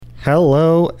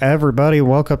Hello, everybody.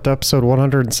 Welcome to episode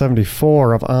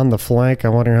 174 of On the Flank.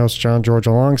 I'm one of your hosts, John George,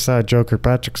 alongside Joe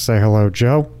Kirkpatrick. Say hello,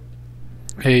 Joe.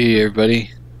 Hey,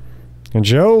 everybody. And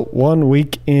Joe, 1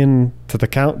 week into the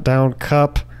Countdown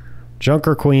Cup,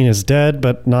 Junker Queen is dead,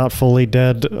 but not fully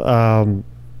dead.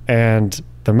 And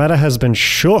the meta has been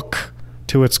shook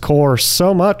to its core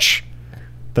so much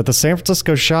that the San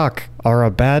Francisco Shock are a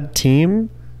bad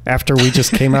team after we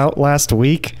just came out last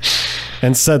week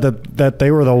and said that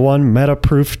they were the one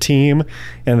meta-proof team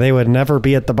and they would never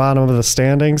be at the bottom of the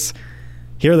standings.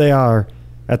 Here they are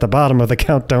at the bottom of the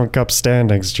Countdown Cup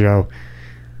standings, Joe.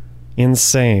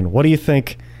 Insane. What do you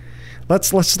think?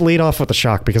 Let's lead off with the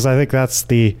Shock, because I think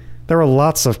there are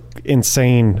lots of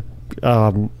insane,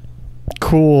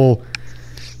 cool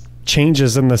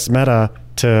changes in this meta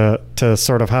to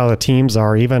sort of how the teams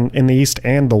are, even in the East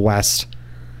and the West.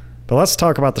 But let's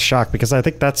talk about the Shock, because I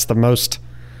think that's the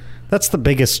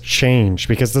biggest change,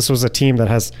 because this was a team that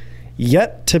has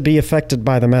yet to be affected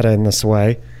by the meta in this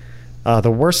way.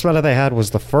 The worst meta they had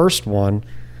was the first one,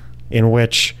 in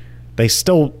which they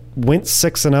still went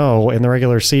 6-0 in the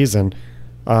regular season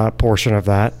portion of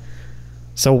that.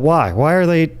 So why? Why are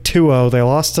they 2-0? They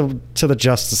lost to the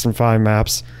Justice in 5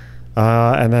 maps,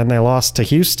 and then they lost to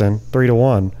Houston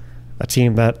 3-1, a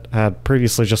team that had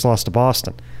previously just lost to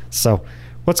Boston. So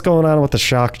what's going on with the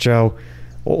Shock, Joe?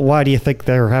 Why do you think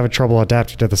they're having trouble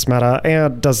adapting to this meta?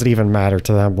 And does it even matter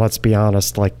to them? Let's be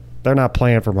honest. Like, they're not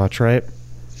playing for much, right?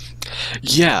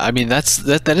 Yeah, I mean that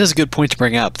is a good point to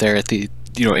bring up there at the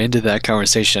end of that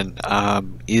conversation.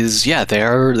 They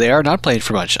are not playing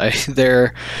for much. I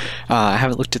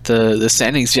haven't looked at the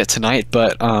standings yet tonight,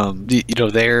 but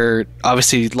they're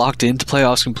obviously locked into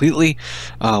playoffs completely.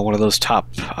 One of those top,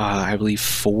 I believe,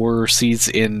 4 seeds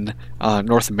in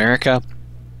North America.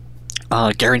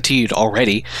 Guaranteed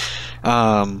already,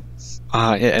 and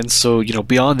so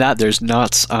beyond that, there's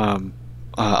not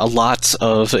a lot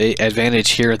of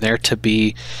advantage here and there to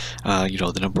be,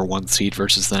 the number 1 seed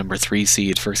versus the number 3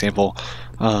 seed, for example,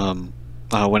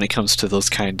 when it comes to those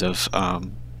kind of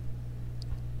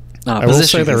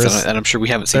positions. And I'm sure we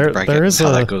haven't seen the bracket and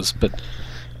how that goes, but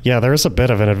yeah, there is a bit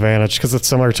of an advantage because it's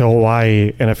similar to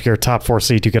Hawaii, and if you're a top 4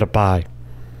 seed, you get a bye.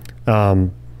 But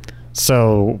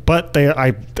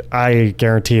I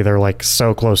guarantee they're like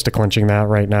so close to clinching that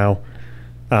right now.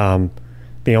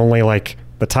 The only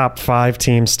the top 5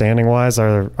 teams standing wise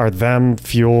are them,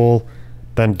 Fuel,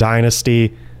 then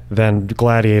Dynasty, then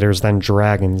Gladiators, then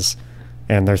Dragons,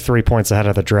 and they're 3 points ahead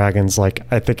of the Dragons. I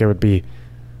think it would be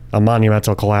a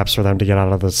monumental collapse for them to get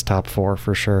out of this top 4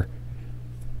 for sure.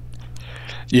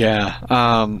 Yeah,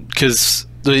 because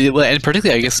and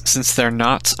particularly I guess since they're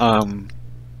not.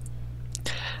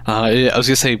 I was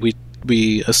gonna say we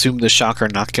assume the Shock are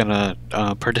not gonna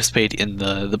participate in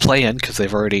the play-in because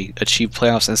they've already achieved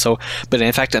playoffs, and so. But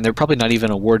in fact, and they're probably not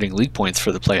even awarding league points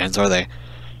for the play-ins, are they?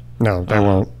 No, they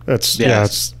won't.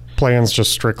 It's play-ins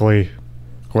just strictly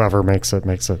whoever makes it.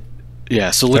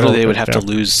 Yeah, so literally they would have to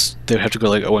lose. They would have to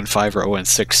go 0-5 or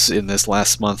 0-6 in this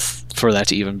last month for that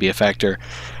to even be a factor.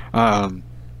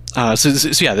 It's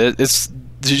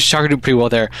the Shock are doing pretty well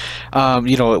there.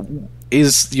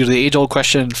 Is the age-old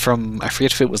question from, I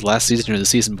forget if it was last season or the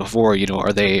season before,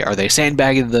 are they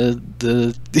sandbagging the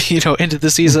end of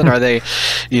the season? Are they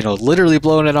literally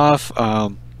blowing it off,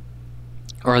 or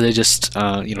are they just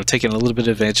taking a little bit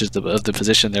of advantage of the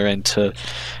position they're in to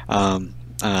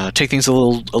take things a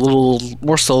little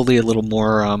more slowly, a little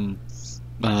more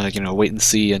wait and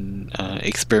see and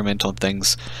experiment on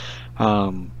things.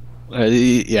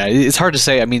 It's hard to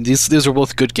say. I mean, these are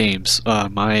both good games.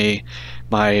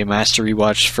 My master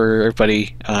rewatch for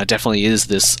everybody definitely is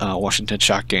this Washington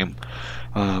Shock game.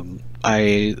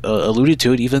 I alluded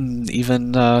to it even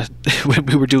when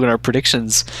we were doing our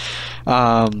predictions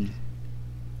last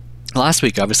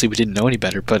week. Obviously, we didn't know any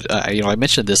better, but I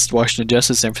mentioned this Washington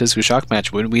Justice San Francisco Shock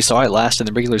match when we saw it last in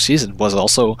the regular season was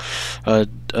also a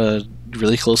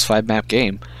really close 5-map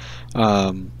game.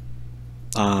 And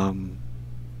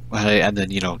then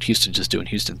Houston just doing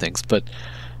Houston things, but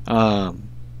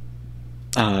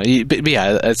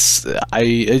yeah,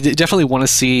 I definitely want to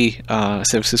see San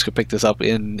Francisco pick this up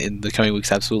in the coming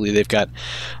weeks. Absolutely, they've got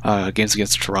games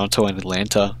against Toronto and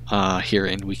Atlanta here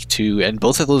in week 2, and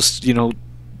both of those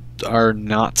are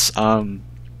not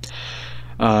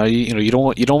you don't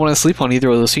want to sleep on either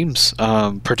of those teams,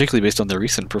 particularly based on their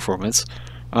recent performance.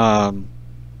 So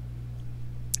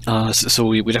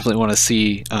we definitely want to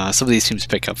see some of these teams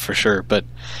pick up for sure, but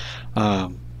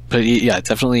yeah,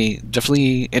 definitely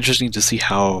interesting to see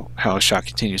how Shock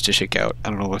continues to shake out. I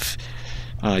don't know if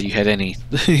you had any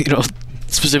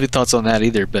specific thoughts on that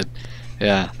either, but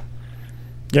yeah.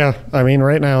 Yeah, I mean,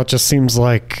 right now it just seems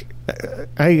like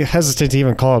I hesitate to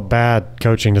even call it bad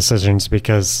coaching decisions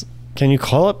because can you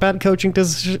call it bad coaching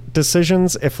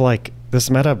decisions if like this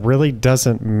meta really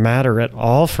doesn't matter at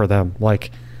all for them?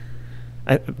 Like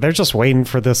they're just waiting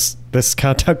for this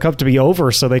Countdown Cup to be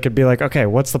over so they could be like, okay,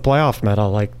 what's the playoff meta?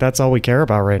 Like that's all we care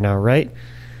about right now, right?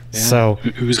 Yeah. So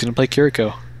who's going to play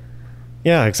Kiriko?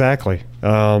 Yeah, exactly.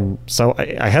 So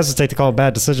I hesitate to call them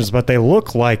bad decisions, but they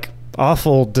look like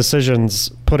awful decisions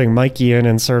putting Mikey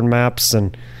in certain maps,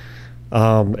 and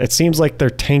it seems like their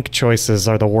tank choices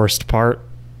are the worst part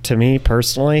to me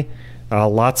personally.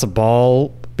 Lots of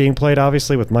ball being played,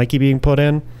 obviously, with Mikey being put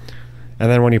in. And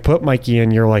then when you put Mikey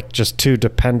in, you're like just too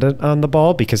dependent on the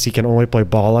ball because he can only play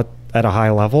ball at a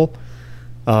high level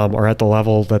or at the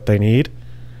level that they need.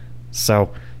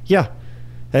 So, yeah.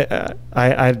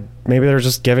 I maybe they're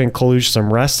just giving Kalush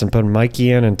some rest and putting Mikey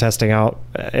in and testing out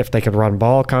if they could run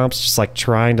ball comps, just like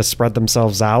trying to spread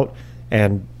themselves out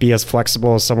and be as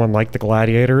flexible as someone like the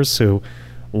Gladiators who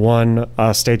won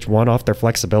stage 1 off their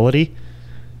flexibility.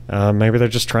 Maybe they're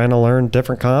just trying to learn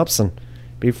different comps and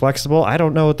be flexible. I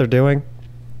don't know what they're doing.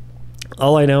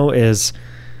 All I know is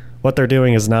what they're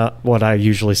doing is not what I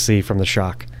usually see from the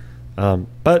Shock.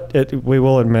 But we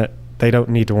will admit they don't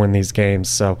need to win these games,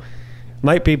 so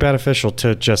might be beneficial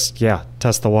to just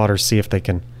test the water, see if they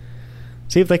can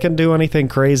do anything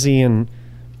crazy and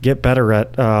get better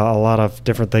at a lot of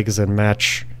different things in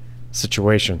match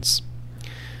situations.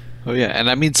 Oh yeah, and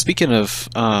I mean speaking of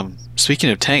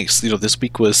tanks, this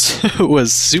week was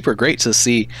was super great to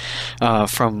see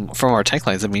from our tank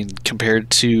lines. I mean, compared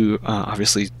to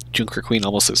obviously Junker Queen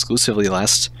almost exclusively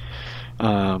last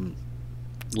meta,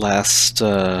 last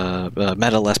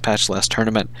patch, last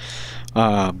tournament.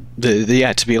 To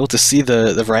be able to see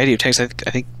the variety of tanks,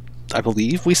 I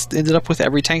believe we ended up with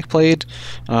every tank played,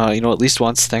 at least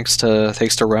once, thanks to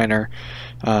Reiner,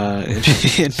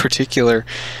 in particular,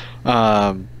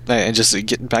 and just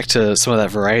getting back to some of that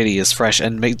variety is fresh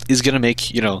and is going to make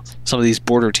some of these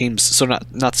border teams, so not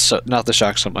the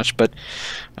Shock so much, but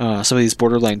some of these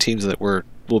borderline teams that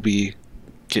we'll be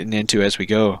getting into as we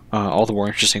go, all the more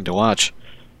interesting to watch.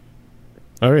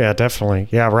 Oh yeah, definitely.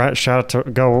 Yeah, shout out to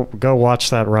go watch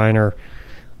that Reiner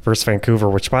versus Vancouver.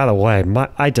 Which, by the way,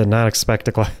 I did not expect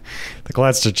the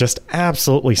Glads to just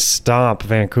absolutely stomp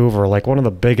Vancouver, like one of the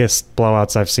biggest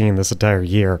blowouts I've seen this entire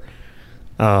year.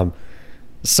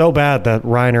 So bad that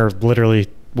Reiner literally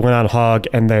went on hog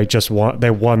and they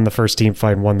won the first team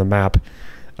fight and won the map.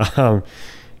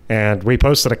 And we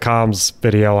posted a comms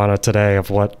video on it today of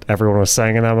what everyone was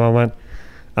saying in that moment.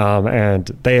 And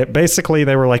they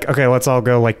were like, okay, let's all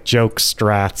go like joke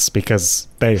strats because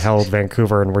they held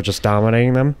Vancouver and were just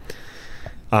dominating them.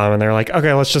 And they're like,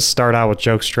 okay, let's just start out with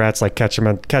joke strats, like catch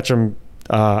them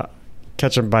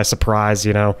by surprise,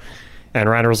 And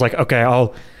Reiner was like, okay,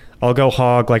 I'll go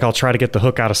hog, like I'll try to get the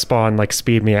hook out of spawn, like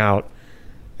speed me out.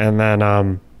 And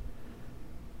then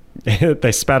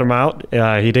they spat him out.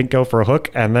 He didn't go for a hook,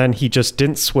 and then he just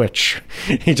didn't switch.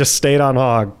 He just stayed on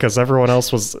hog because everyone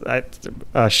else was.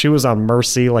 She was on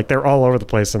Mercy. Like they're all over the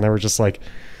place, and they were just like,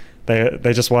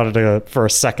 they just wanted to for a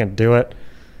second do it.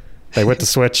 They went to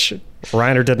switch.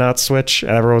 Reiner did not switch,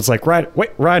 and everyone was like, wait,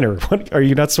 Reiner, what, are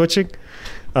you not switching?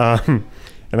 And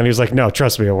then he was like, no,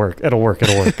 trust me, it'll work. And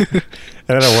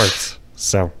then it worked.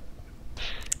 So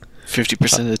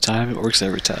 50% of the time, it works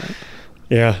every time.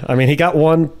 Yeah, I mean, he got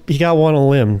one a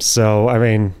limb, so I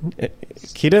mean,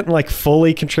 he didn't like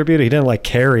fully contribute. He didn't like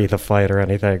carry the fight or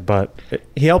anything, but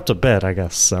he helped a bit, I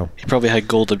guess. So he probably had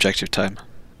gold objective time.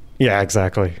 Yeah,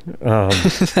 exactly.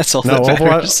 That's all. No, that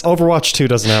matters. Overwatch 2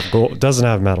 doesn't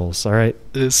have medals. All right,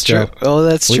 it's true. Oh,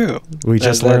 that's true. We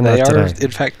just learned that today. They are,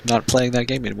 in fact, not playing that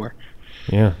game anymore.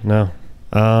 Yeah, no.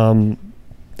 All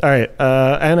right,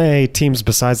 NA teams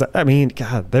besides that. I mean,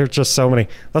 God, there's just so many.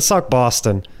 Let's talk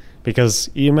Boston. Because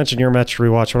you mentioned your match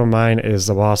rewatch. One of mine is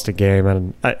the Boston game,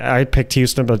 and I picked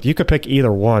Houston, but you could pick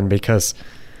either one because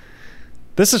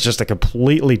this is just a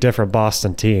completely different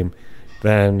Boston team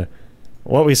than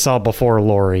what we saw before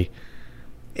Laurie.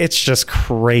 It's just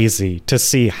crazy to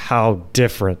see how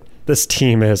different this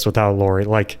team is without Laurie.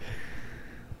 Like,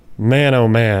 man, oh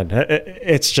man,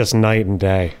 it's just night and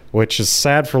day, which is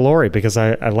sad for Laurie because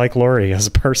I like Laurie as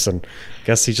a person. I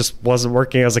guess he just wasn't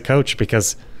working as a coach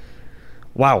because...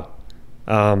 Wow.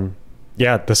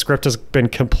 The script has been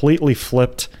completely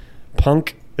flipped.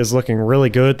 Punk is looking really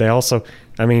good. They also,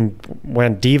 I mean,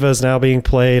 when D.Va is now being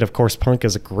played, of course, Punk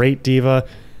is a great D.Va,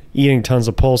 eating tons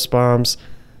of pulse bombs.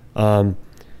 I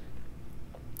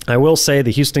will say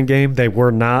the Houston game, they were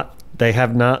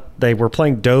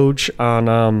playing Doge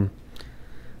on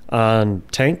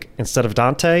Tank instead of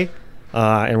Dante.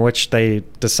 in which they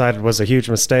decided was a huge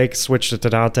mistake, switched it to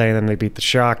Dante, and then they beat the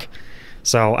Shock.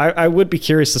 So I would be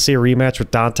curious to see a rematch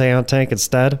with Dante on tank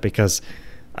instead, because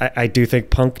I do think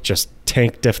Punk just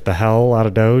tank diffed the hell out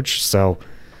of Doge. So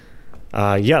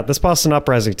this Boston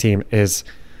Uprising team is...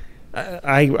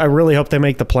 I really hope they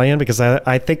make the play-in, because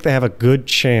I think they have a good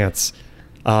chance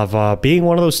of being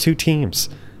one of those two teams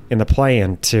in the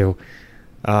play-in to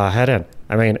head in.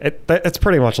 I mean, it's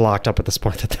pretty much locked up at this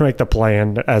point that they make the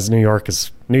play-in, as New York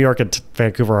and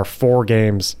Vancouver are 4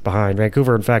 games behind.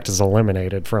 Vancouver, in fact, is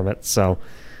eliminated from it. So,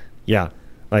 yeah,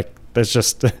 like there's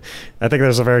just, I think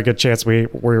there's a very good chance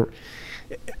we're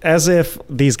as if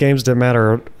these games didn't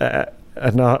matter.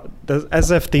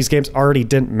 As if these games already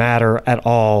didn't matter at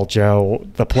all, Joe.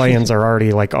 The play-ins are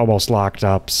already like almost locked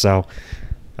up. So,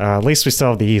 at least we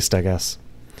still have the East, I guess.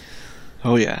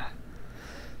 Oh yeah.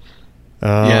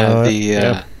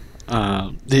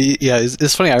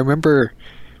 It's funny. I remember,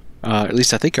 at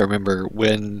least I think I remember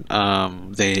when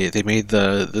they made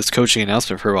this coaching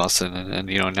announcement for Boston, and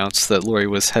announced that Laurie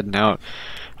was heading out.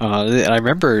 And I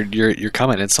remember your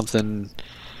comment and something.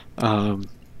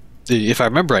 If I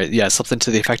remember right, something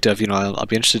to the effect of, I'll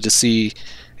be interested to see,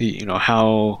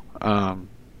 how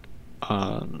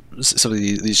some of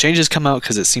these changes come out,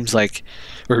 because it seems like,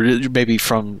 or maybe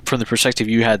from the perspective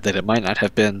you had, that it might not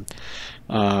have been,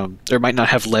 or might not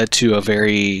have led to a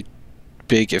very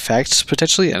big effect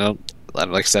potentially. Like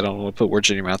I said, I don't want to put words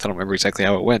in your mouth. I don't remember exactly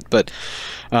how it went, but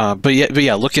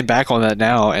looking back on that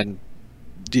now, and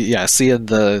seeing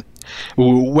the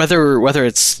whether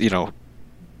it's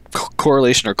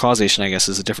correlation or causation, I guess,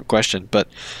 is a different question. But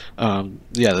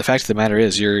the fact of the matter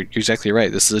is, you're exactly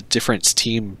right. This is a different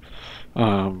team,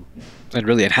 and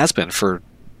really it has been for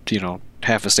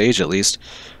half a stage at least,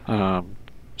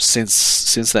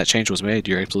 since that change was made.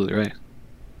 You're absolutely right.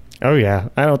 Oh yeah,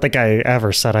 I don't think I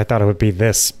ever said I thought it would be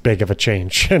this big of a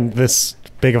change and this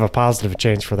big of a positive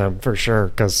change for them, for sure.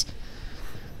 Because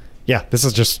this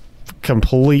is just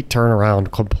complete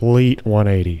turnaround, complete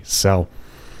 180. So.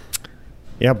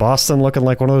 Yeah, Boston looking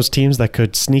like one of those teams that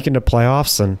could sneak into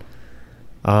playoffs and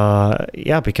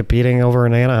be competing over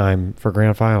in Anaheim for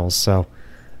grand finals. So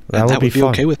that would be fun.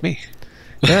 Okay with me.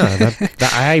 Yeah,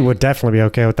 I would definitely be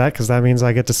okay with that, because that means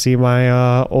I get to see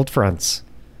my old friends,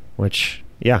 which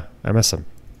I miss them.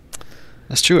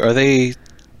 That's true. Are they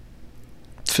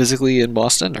physically in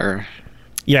Boston, or?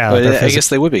 Yeah, I guess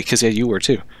they would be, because you were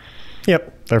too.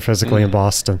 Yep, they're physically in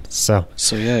Boston. So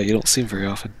you don't see them very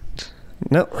often.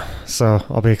 No, so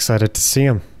I'll be excited to see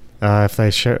them. If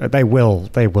they show, they will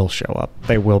show up.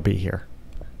 They will be here.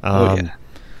 But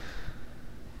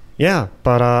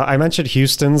I mentioned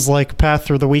Houston's path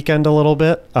through the weekend a little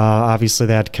bit. Obviously,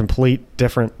 they had complete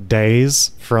different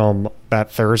days from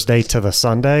that Thursday to the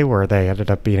Sunday, where they ended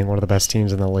up beating one of the best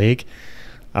teams in the league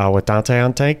with Dante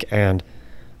on tank. And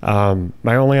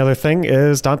my only other thing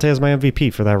is Dante is my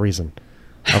MVP for that reason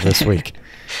of this week.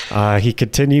 He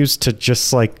continues to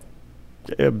just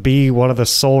be one of the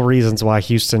sole reasons why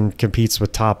Houston competes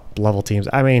with top level teams.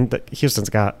 I mean,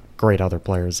 Houston's got great other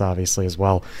players obviously as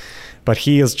well, but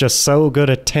he is just so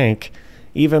good at tank,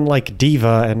 even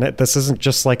Diva. And this isn't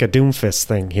just a Doomfist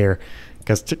thing here,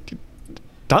 because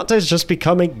Dante's just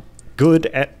becoming good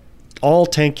at all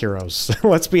tank heroes.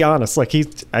 Let's be honest. I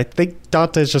think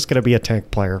Dante's just going to be a tank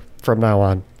player from now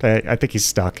on. I think he's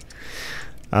stuck.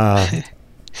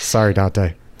 Sorry,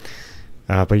 Dante.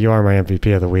 But you are my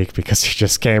MVP of the week, because you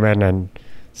just came in and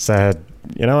said,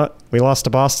 you know what, we lost to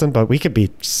Boston, but we could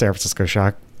beat San Francisco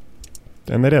Shock.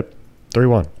 And they did.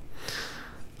 3-1.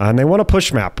 And they won a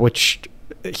push map, which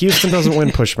Houston doesn't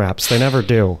win push maps. They never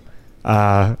do.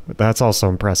 That's also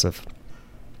impressive.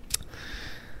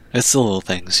 It's the little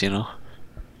things,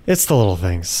 It's the little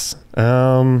things.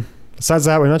 Besides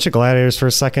that, we mentioned Gladiators for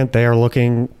a second. They are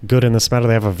looking good in this meta.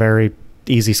 They have a very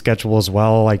easy schedule as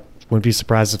well. Wouldn't be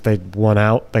surprised if they won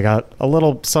out. They got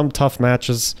some tough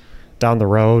matches down the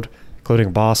road,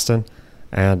 including Boston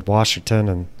and Washington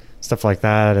and stuff like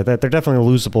that. They're definitely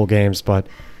losable games, but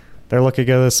they're looking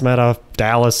good this meta.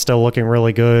 Dallas still looking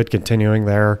really good, continuing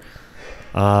their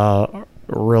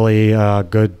really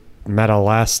good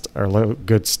meta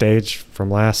good stage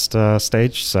from last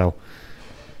stage. So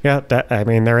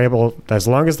they're able, as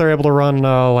long as they're able to run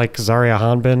Zarya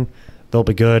Hanbin, they'll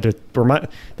be good.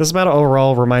 This meta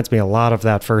overall reminds me a lot of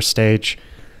that first stage,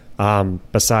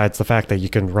 besides the fact that you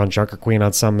can run Junker Queen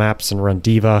on some maps and run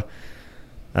Diva.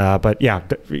 But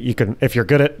you can, if you're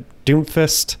good at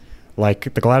Doomfist,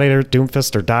 like the Gladiator,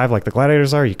 Doomfist or Dive like the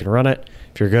Gladiators are, you can run it.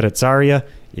 If you're good at Zarya,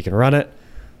 you can run it,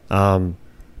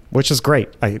 which is great.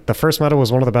 The first meta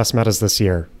was one of the best metas this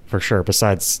year, for sure,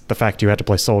 besides the fact you had to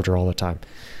play Soldier all the time.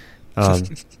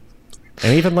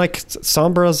 And even like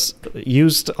Sombra's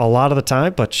used a lot of the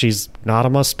time, but she's not a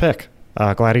must pick.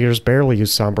 Gladiators barely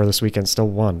used Sombra this weekend, still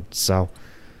won. So,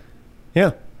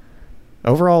 yeah.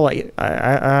 Overall,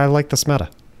 I like this meta.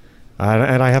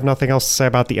 And I have nothing else to say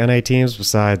about the NA teams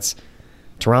besides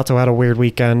Toronto had a weird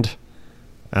weekend,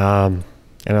 and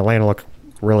Atlanta looked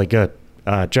really good.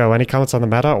 Joe, any comments on the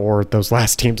meta or those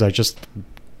last teams I just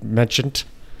mentioned?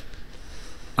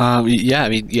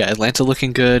 Atlanta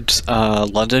looking good.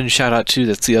 London, shout out to,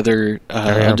 that's the other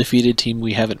undefeated team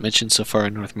we haven't mentioned so far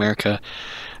in North America.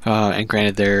 And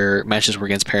granted, their matches were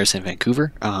against Paris and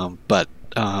Vancouver, but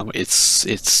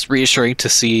it's reassuring to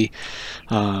see,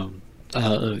 a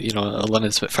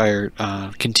London Spitfire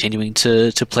continuing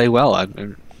to play well.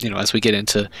 As we get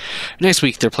into next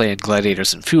week, they're playing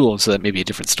Gladiators and Fuel, so that may be a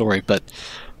different story. But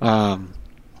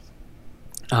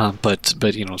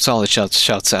solid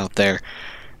shouts out there.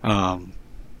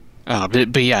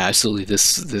 But yeah, absolutely.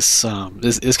 This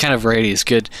kind of variety is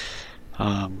good.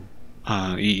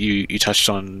 You touched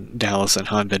on Dallas and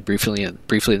Hanbin briefly in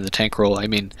the tank role. I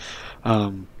mean,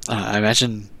 I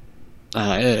imagine.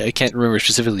 I can't remember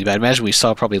specifically, but I imagine we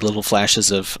saw probably little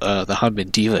flashes of the Hanbin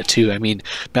Diva too. I mean,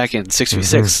 back in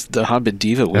 6v6, the Hanbin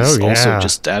Diva was also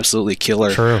just absolutely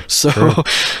killer. True. So, True.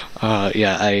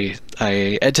 I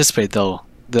anticipate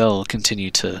they'll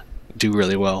continue to do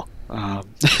really well.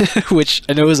 Which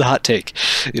I know is a hot take,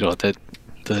 that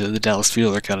the Dallas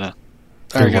Fuel are gonna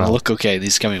look okay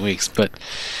these coming weeks, but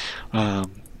yeah,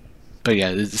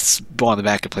 it's on the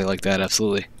back and play like that,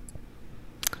 absolutely.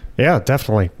 Yeah,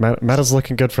 definitely. Meta's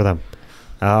looking good for them.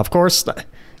 Of course,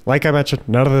 like I mentioned,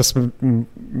 none of this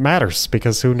matters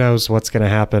because who knows what's going to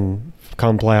happen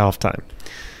come playoff time.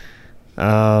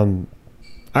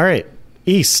 All right,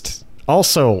 East.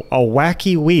 Also, a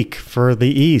wacky week for the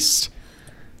East.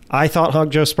 I thought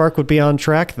Hangzhou Spark would be on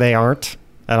track. They aren't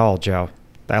at all, Joe.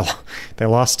 They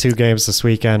lost 2 games this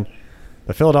weekend.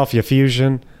 The Philadelphia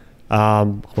Fusion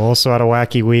who also had a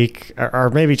wacky week, or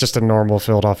maybe just a normal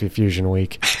Philadelphia Fusion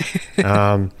week.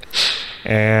 And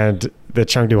the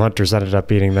Chengdu Hunters ended up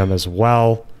beating them as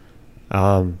well.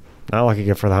 Not looking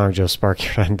good for the Hangzhou Spark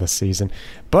here to end the season.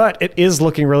 But it is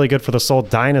looking really good for the Seoul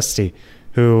Dynasty,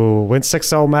 who went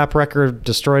 6-0 map record,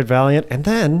 destroyed Valiant, and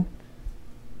then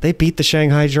they beat the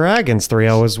Shanghai Dragons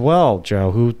 3-0 as well,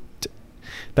 Joe, who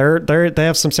they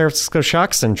have some San Francisco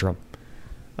Shock syndrome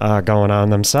going on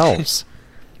themselves.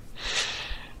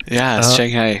 Yeah,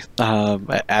 Shanghai,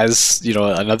 as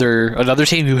another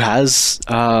team who has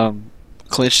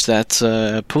clinched that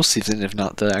postseason, if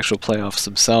not the actual playoffs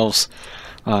themselves.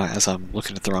 As I'm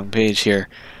looking at the wrong page here,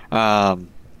 but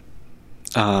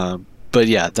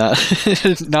yeah,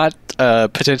 that not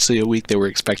potentially a week they were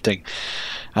expecting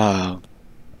to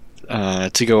go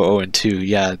 0-2.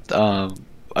 Yeah,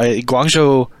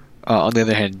 Guangzhou. On the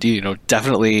other hand,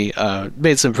 definitely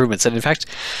made some improvements, and in fact,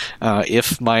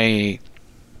 if my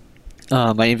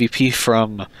MVP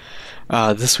from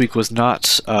this week was not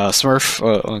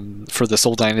Smurf for the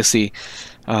Seoul Dynasty,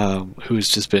 who's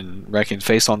just been wrecking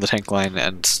face on the tank line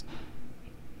and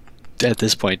at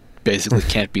this point basically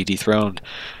can't be dethroned,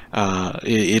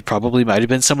 it probably might have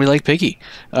been somebody like Piggy,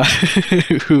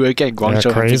 who again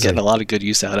Guangzhou have been getting a lot of good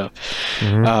use out of.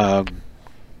 Mm-hmm.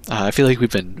 I feel like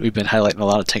we've been highlighting a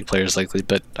lot of tank players lately,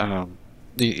 but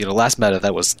last meta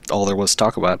that was all there was to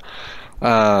talk about.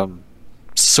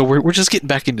 So we're just getting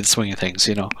back into the swing of things,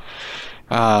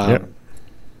 Yep.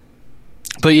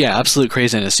 But yeah, absolute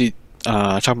craziness.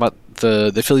 Talking about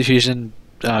the Philly Fusion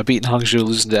beating Hangzhou,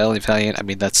 losing to LA Valiant. I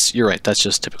mean, you're right. That's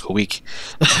just typical week.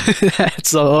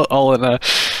 That's all in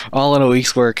a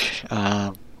week's work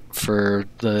for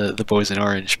the boys in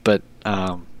orange, but.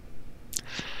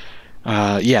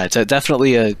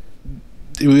 Definitely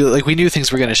we knew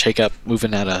things were going to shake up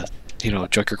moving out of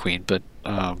Joker Queen, but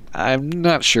I'm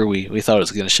not sure we thought it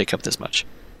was going to shake up this much.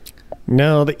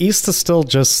 No, the East is still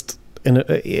just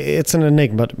it's an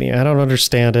enigma to me. I don't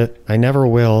understand it. I never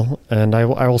will, and I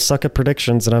will suck at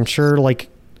predictions. And I'm sure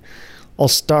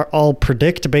I'll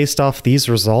predict based off these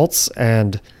results,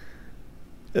 and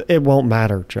it won't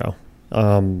matter, Joe.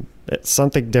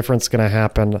 Something different's going to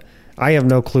happen. I have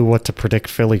no clue what to predict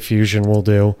Philly Fusion will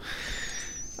do.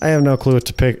 I have no clue what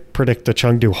to predict the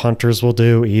Chengdu Hunters will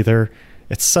do either.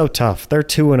 It's so tough. They're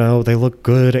 2-0. They look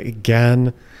good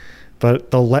again, but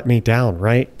they'll let me down,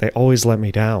 right? They always let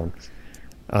me down.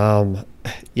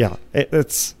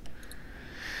 It's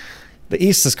the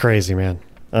East is crazy, man.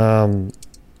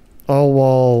 All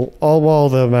while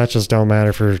the matches don't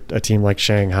matter for a team like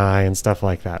Shanghai and stuff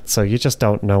like that. So you just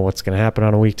don't know what's going to happen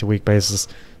on a week-to-week basis.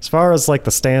 As far as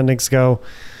the standings go,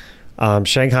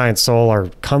 Shanghai and Seoul are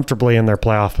comfortably in their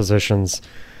playoff positions.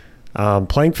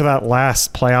 Playing for that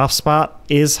last playoff spot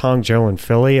is Hangzhou and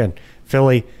Philly, and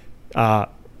Philly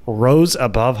rose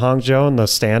above Hangzhou in the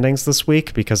standings this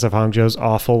week because of Hangzhou's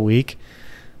awful week.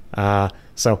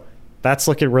 So that's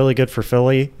looking really good for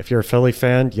Philly. If you're a Philly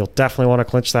fan, you'll definitely want to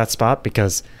clinch that spot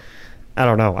because, I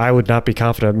don't know, I would not be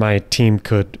confident my team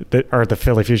or the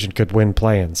Philly Fusion could win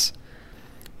play-ins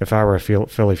if I were a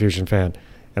Philly Fusion fan.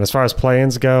 And as far as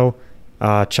play-ins go,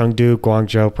 Chengdu,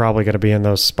 Guangzhou probably going to be in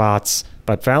those spots.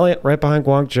 But Valiant right behind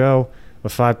Guangzhou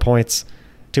with 5 points.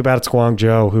 Too bad it's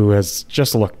Guangzhou, who has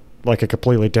just looked like a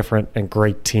completely different and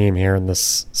great team here in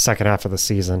this second half of the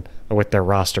season with their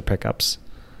roster pickups.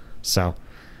 So,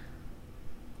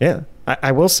 yeah,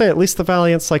 I will say at least the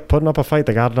Valiant's like putting up a fight.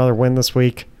 They got another win this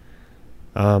week.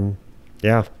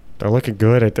 Yeah, they're looking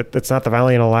good. It's not the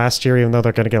Valiant of last year, even though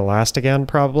they're going to get last again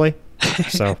probably.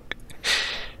 So,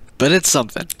 but it's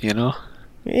something, you know.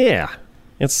 Yeah,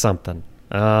 it's something.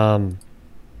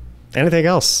 Anything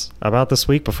else about this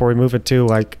week before we move into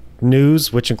like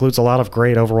news, which includes a lot of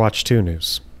great Overwatch 2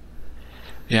 news?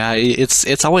 Yeah,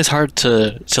 it's always hard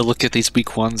to look at these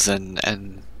week ones and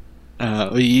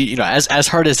you know, as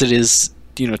hard as it is,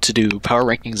 you know, to do power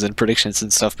rankings and predictions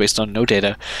and stuff based on no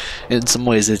data. In some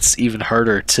ways, it's even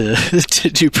harder to to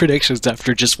do predictions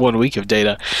after just 1 week of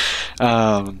data.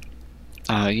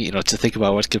 You know, to think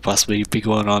about what could possibly be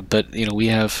going on. But you know, we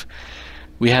have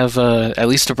at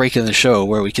least a break in the show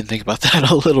where we can think about that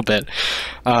a little bit.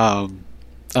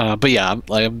 But yeah,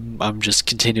 I'm just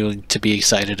continuing to be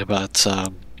excited about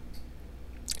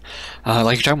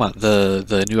like you're talking about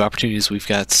the new opportunities we've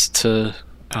got to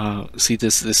see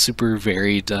this super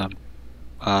varied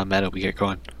meta we get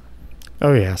going.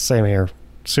 Oh yeah, same here.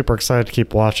 Super excited to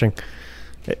keep watching.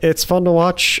 It's fun to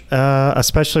watch,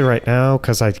 especially right now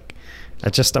because I'm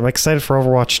excited for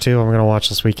Overwatch 2. I'm gonna watch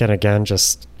this weekend again.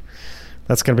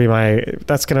 That's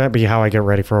gonna be how I get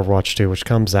ready for Overwatch 2, which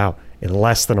comes out in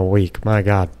less than a week. My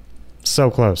God, so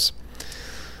close.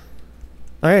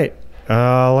 All right,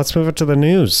 let's move into the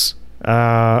news.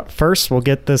 First, we'll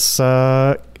get this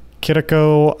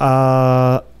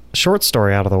Kiriko short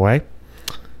story out of the way,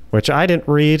 which I didn't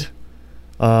read.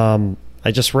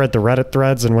 I just read the Reddit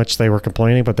threads in which they were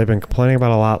complaining, but they've been complaining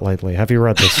about a lot lately. Have you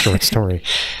read this short story,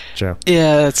 Joe?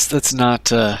 Yeah, that's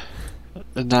not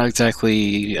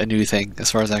exactly a new thing as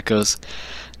far as that goes.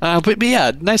 But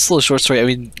yeah, nice little short story. I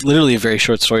mean, literally a very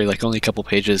short story, like only a couple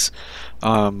pages.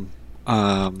 And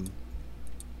now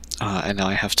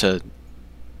I have to.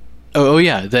 Oh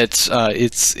yeah, that's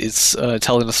it's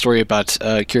telling a story about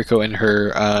Kiriko and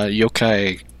her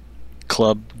yokai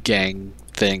club gang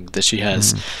thing that she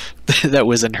has. That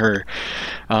was in her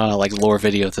like lore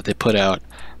video that they put out.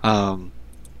 And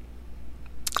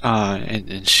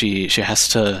she has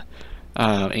to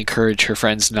encourage her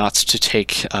friends not to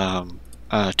take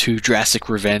too drastic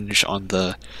revenge on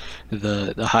the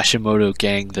Hashimoto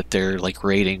gang that they're like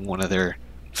raiding one of their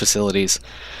facilities.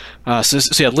 So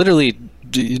yeah, literally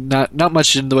not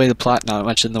much in the way of the plot, not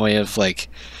much in the way of like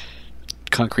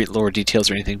concrete lore details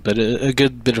or anything, but a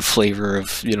good bit of flavor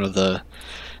of, you know, the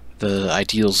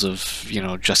ideals of, you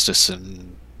know, justice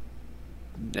and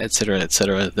et cetera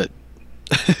that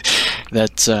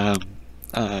that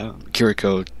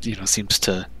Kiriko, you know, seems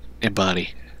to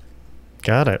embody.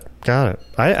 Got it.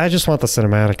 I just want the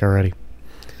cinematic already.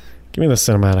 Give me the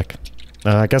cinematic.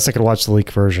 I guess I could watch the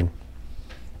leak version.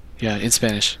 Yeah, in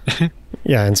Spanish.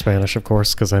 Yeah, in Spanish, of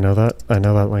course, because I know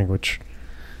that language.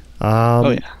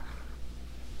 Oh yeah.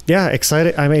 Yeah,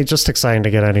 excited. I mean, just exciting to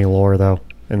get any lore though,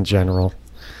 in general,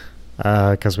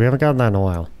 because we haven't gotten that in a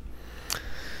while.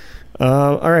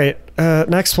 All right.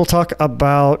 Next, we'll talk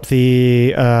about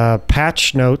the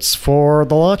patch notes for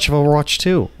the launch of Overwatch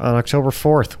 2 on October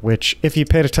 4th, which, if you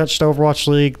paid attention to Overwatch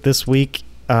League this week,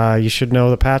 you should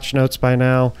know the patch notes by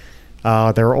now.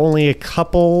 There are only a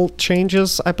couple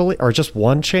changes, I believe, or just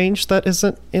one change that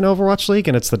isn't in Overwatch League,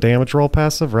 and it's the damage roll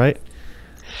passive, right?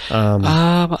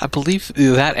 I believe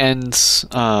that ends,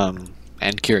 and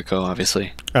Kiriko,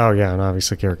 obviously. Oh, yeah, and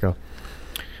obviously Kiriko.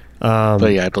 But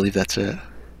yeah, I believe that's it.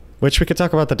 Which we could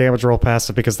talk about the damage roll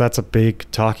passive because that's a big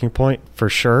talking point for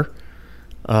sure.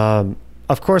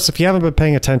 Of course, if you haven't been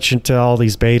paying attention to all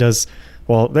these betas,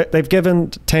 well, they've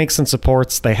given tanks and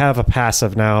supports, they have a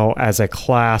passive now as a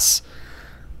class.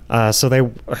 So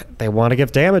they want to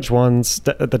give damage ones,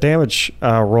 the damage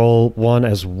roll one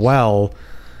as well,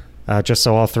 just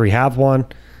so all three have one.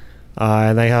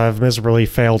 And they have miserably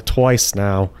failed twice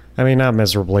now. I mean, not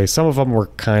miserably. Some of them were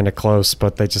kind of close,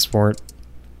 but they just weren't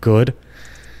good.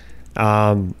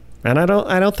 And I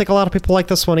don't think a lot of people like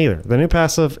this one either. The new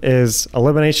passive is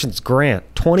Eliminations Grant,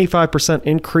 25%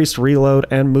 increased reload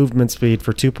and movement speed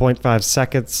for 2.5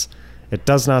 seconds. It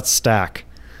does not stack.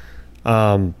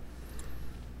 Yeah,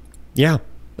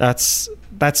 that's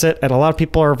it. And a lot of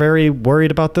people are very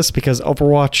worried about this because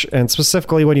Overwatch, and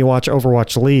specifically when you watch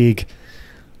Overwatch League,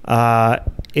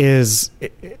 is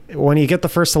when you get the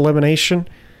first elimination,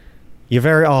 you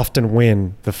very often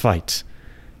win the fight.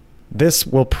 This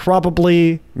will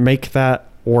probably make that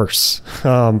worse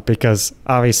because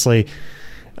obviously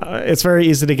it's very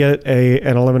easy to get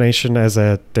an elimination as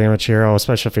a damage hero,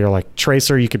 especially if you're like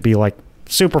Tracer. You could be like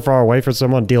super far away from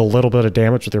someone, deal a little bit of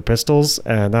damage with your pistols,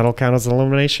 and that'll count as an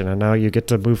elimination, and now you get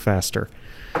to move faster.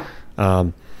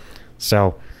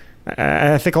 So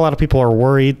I think a lot of people are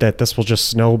worried that this will just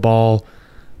snowball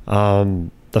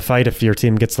the fight if your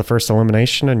team gets the first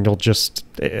elimination, and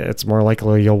it's more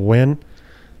likely you'll win.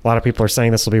 A lot of people are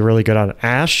saying this will be really good on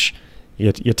Ashe.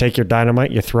 You take your dynamite,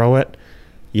 you throw it,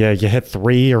 you hit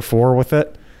 3 or 4 with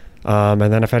it, and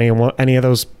then if any of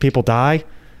those people die,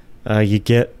 you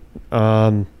get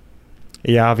obviously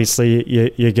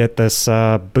you get this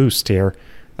boost here.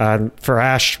 For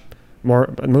Ashe,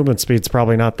 more movement speed's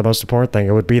probably not the most important thing.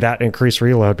 It would be that increased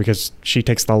reload because she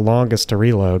takes the longest to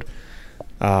reload.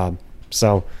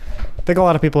 So I think a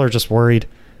lot of people are just worried.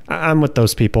 I'm with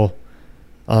those people.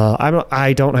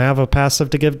 I don't have a passive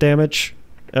to give damage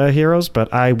heroes,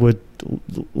 but I would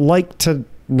like to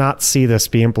not see this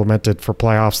be implemented for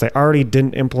playoffs. They already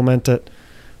didn't implement it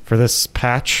for this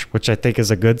patch, which I think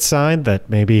is a good sign that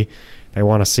maybe they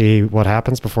want to see what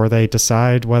happens before they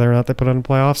decide whether or not they put it in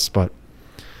playoffs. But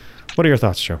what are your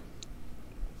thoughts, Joe?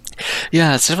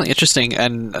 Yeah, it's definitely interesting,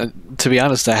 and to be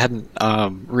honest, I hadn't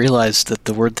realized that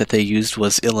the word that they used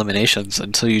was eliminations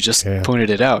until you just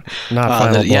pointed it out. Not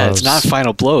final blows. Yeah, it's not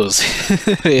final blows.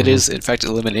 It is, in fact,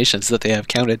 eliminations that they have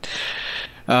counted.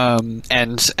 And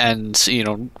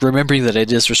remembering that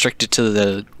it is restricted to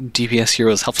the DPS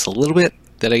heroes helps a little bit.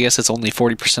 That I guess it's only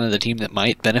 40% of the team that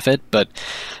might benefit, but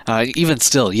even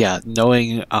still, yeah,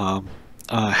 knowing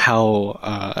how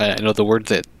I know the word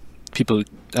that people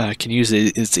can use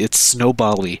it's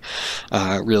snowbally,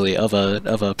 really of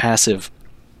a passive.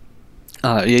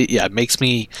 It makes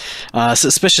me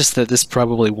suspicious that this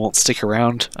probably won't stick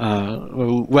around.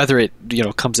 Whether it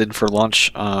comes in for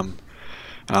launch,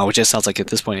 which it sounds like at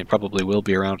this point it probably will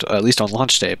be around at least on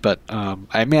launch day. But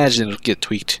I imagine it'll get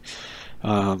tweaked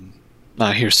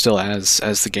here still as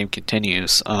the game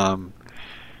continues.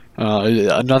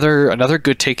 Another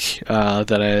good take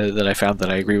that I found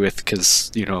that I agree with,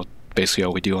 because basically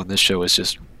all we do on this show is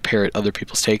just parrot other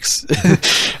people's takes,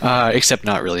 except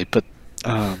not really, but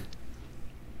it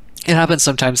happens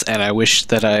sometimes, and I wish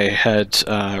that I had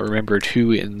remembered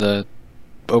who in the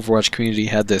Overwatch community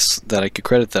had this, that I could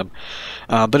credit them.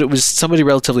 But it was somebody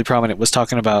relatively prominent was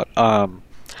talking about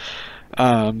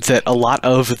that a lot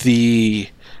of the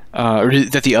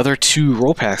that the other two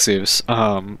role passives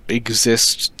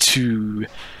exist to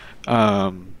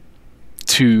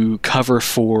cover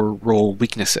for role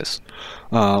weaknesses,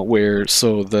 where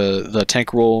the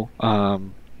tank role,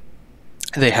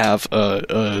 they have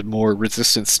a more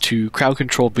resistance to crowd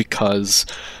control because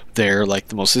they're like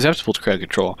the most susceptible to crowd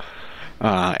control,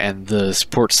 and the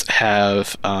supports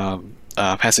have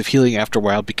passive healing after a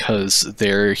while because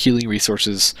their healing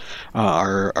resources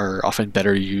are often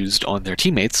better used on their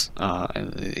teammates,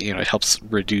 and it helps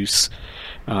reduce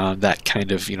that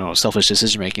kind of selfish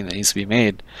decision making that needs to be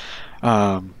made.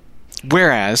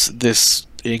 Whereas this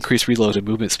increased reload and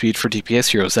movement speed for DPS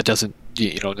heroes, that doesn't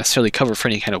necessarily cover for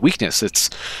any kind of weakness. It's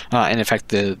and in fact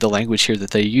the language here that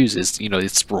they use is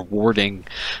it's rewarding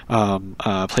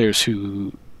players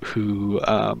who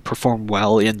perform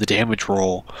well in the damage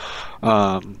role,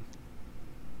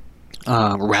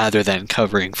 rather than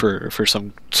covering for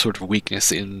some sort of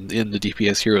weakness in the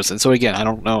DPS heroes. And so again, I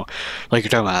don't know, like you're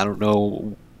talking about, I don't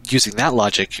know, using that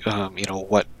logic,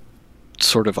 what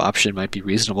sort of option might be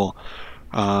reasonable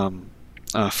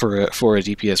for a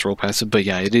DPS role passive. But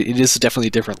yeah, it is definitely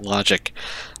a different logic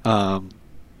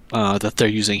that they're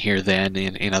using here than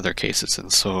in other cases.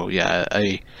 And so yeah,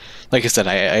 like I said,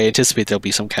 I anticipate there'll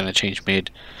be some kind of change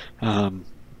made,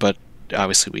 but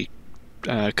obviously we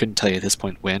couldn't tell you at this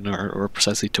point when or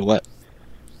precisely to what.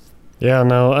 Yeah,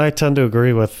 no, I tend to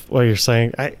agree with what you're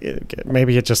saying.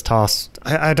 Maybe it just tossed.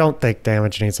 I don't think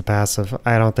damage needs a passive.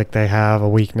 I don't think they have a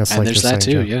weakness. And like there's you're that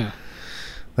saying, too, Joe. yeah.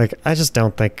 Like, I just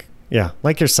don't think. Yeah,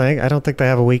 like you're saying, I don't think they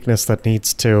have a weakness that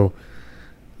needs to.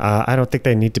 I don't think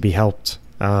they need to be helped.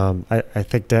 I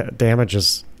think damage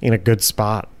is in a good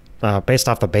spot, based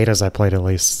off the betas I played at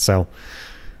least. So,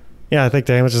 yeah, I think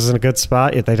damage is in a good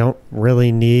spot. They don't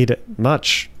really need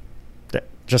much.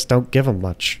 Just don't give them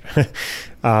much.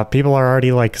 People are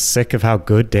already like sick of how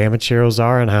good damage heroes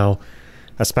are, and how,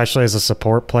 especially as a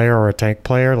support player or a tank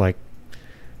player, like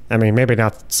I mean, maybe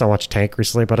not so much tank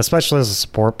recently, but especially as a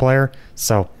support player.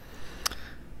 So,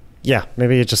 yeah,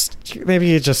 maybe you just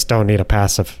don't need a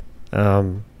passive.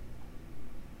 But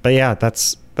yeah,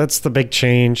 that's the big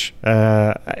change.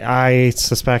 I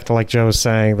suspect, like Joe was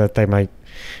saying, that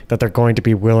they're going to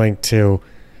be willing to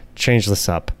change this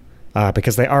up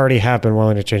because they already have been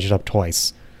willing to change it up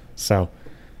twice. So,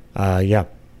 yeah,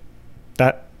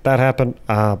 that happened.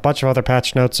 A bunch of other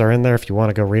patch notes are in there if you want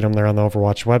to go read them. They're on the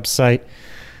Overwatch website.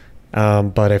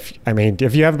 But if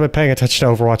you haven't been paying attention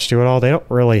to Overwatch 2 at all, they don't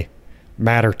really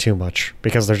matter too much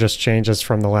because they're just changes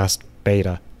from the last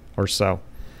beta or so.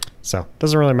 So it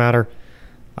doesn't really matter.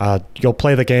 You'll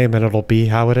play the game and it'll be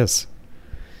how it is.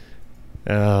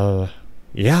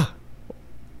 Yeah.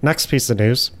 Next piece of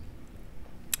news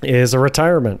is a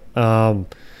retirement.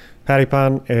 Patty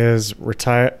Pon is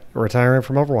retiring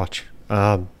from Overwatch.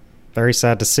 Very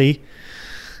sad to see.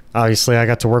 Obviously, I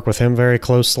got to work with him very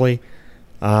closely.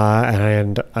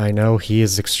 And I know he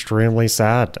is extremely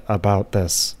sad about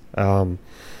this. I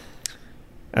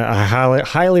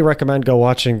highly recommend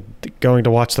going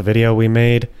to watch the video we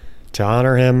made to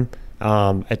honor him.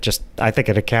 I think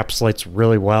it encapsulates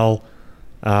really well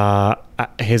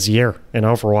his year in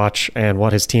Overwatch and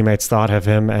what his teammates thought of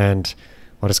him and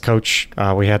what his coach.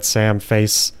 We had Sam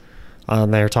Face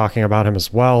on there talking about him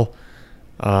as well.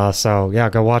 So yeah,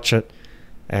 go watch it.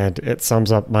 And it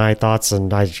sums up my thoughts.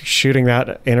 And shooting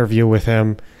that interview with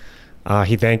him,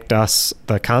 he thanked us,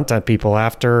 the content people,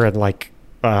 after, and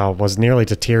was nearly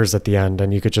to tears at the end.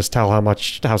 And you could just tell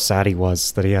how sad he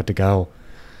was that he had to go.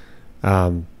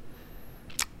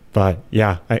 But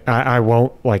yeah, I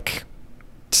won't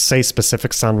say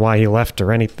specifics on why he left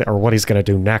or anything or what he's going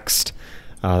to do next.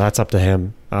 That's up to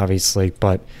him, obviously.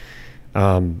 But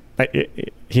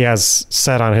he has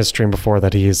said on his stream before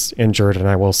that he's injured, and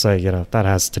I will say, that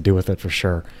has to do with it for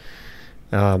sure.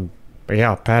 But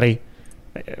yeah, Patty,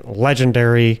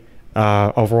 legendary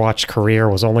Overwatch career,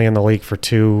 was only in the league for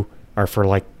two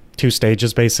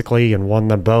stages basically, and won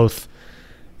them both,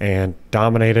 and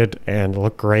dominated and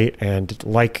looked great. And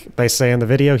like they say in the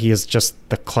video, he is just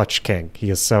the clutch king. He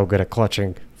is so good at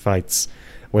clutching fights,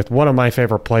 with one of my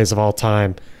favorite plays of all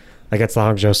time against the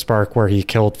Hangzhou Spark, where he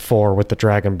killed 4 with the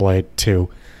Dragon Blade to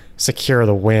secure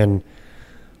the win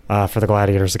for the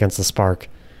Gladiators against the Spark.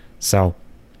 So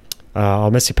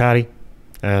I'll miss you, Patty,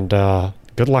 and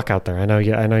good luck out there. I know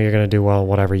you're going to do well in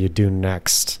whatever you do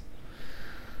next.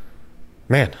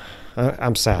 Man,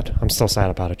 I'm sad. I'm still sad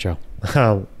about it, Joe.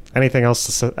 Anything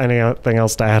else to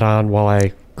add on while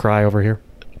I cry over here?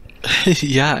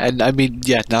 Yeah, and I mean,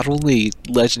 not only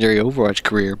legendary Overwatch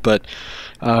career, but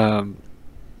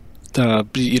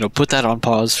put that on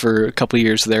pause for a couple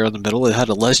years there in the middle. It had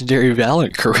a legendary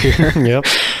Valorant career. Yep.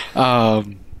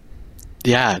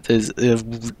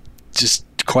 Just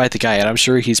quite the guy, and I'm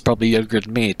sure he's probably younger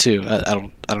than me too. I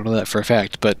don't know that for a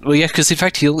fact, but because in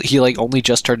fact he only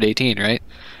just turned 18, right?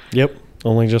 Yep,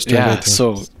 only just turned 18.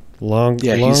 So long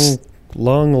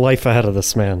life ahead of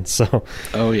this man. So.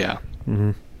 Oh yeah.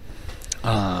 Mm-hmm.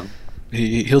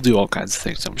 He'll do all kinds of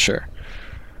things, I'm sure.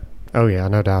 Oh yeah,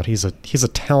 no doubt. He's a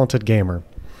talented gamer.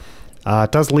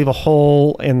 It does leave a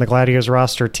hole in the Gladiators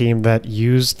roster. Team that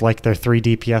used their 3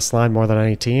 DPS line more than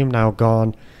any team. Now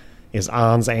gone is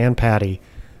Ons and Patty.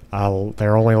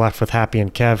 They're only left with Happy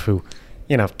and Kev, who,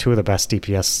 2 of the best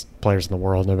DPS players in the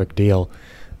world. No big deal.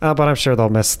 But I'm sure they'll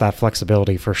miss that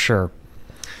flexibility for sure.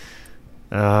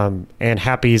 And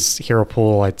Happy's hero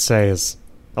pool, I'd say, is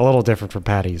a little different from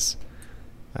Patty's.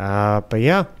 But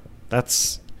yeah,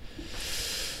 that's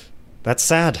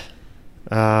sad.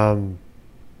 All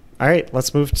right,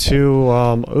 let's move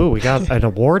to we got an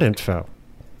award info.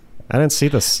 I didn't see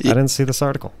this. I didn't see this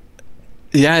article.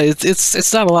 Yeah,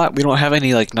 it's not a lot. We don't have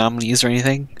any nominees or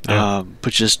anything. Yeah.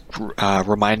 But just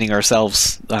reminding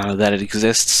ourselves that it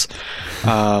exists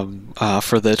for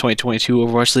the 2022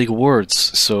 Overwatch League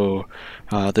Awards. So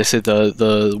they say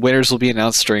the winners will be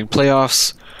announced during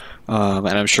playoffs. And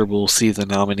I'm sure we'll see the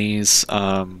nominees.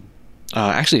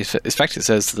 Actually, in fact, it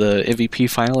says the MVP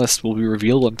finalists will be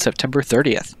revealed on September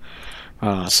 30th.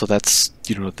 So that's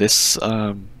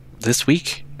this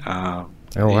week.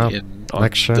 Oh wow! On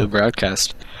Next show. The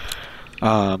broadcast.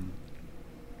 But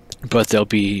there'll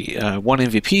be one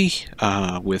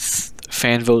MVP with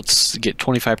fan votes get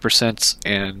 25%,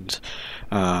 and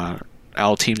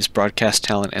all teams' broadcast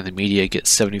talent and the media get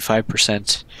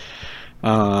 75%.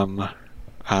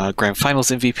 Grand Finals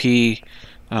MVP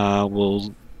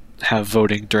will have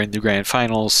voting during the Grand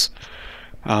Finals.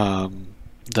 The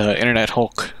Internet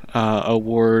Hulk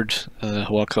Award, the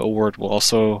Huaca Award, will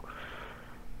also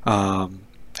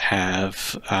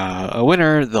have a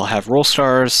winner. They'll have Roll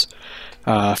Stars,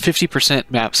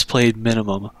 50% maps played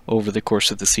minimum over the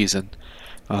course of the season.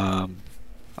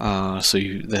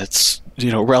 That's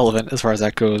relevant as far as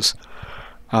that goes.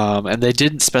 And they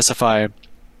didn't specify.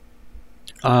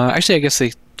 Actually, I guess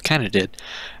they kind of did.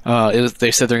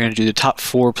 They said they're going to do the top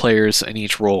 4 players in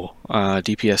each role: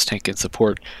 DPS, tank, and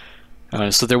support.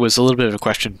 So there was a little bit of a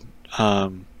question,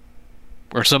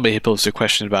 or somebody had posed a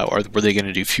question about were they going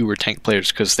to do fewer tank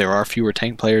players because there are fewer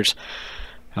tank players.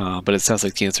 But it sounds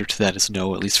like the answer to that is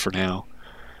no, at least for now.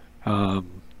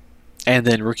 And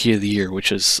then Rookie of the Year,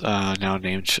 which is now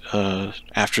named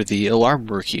after the Alarm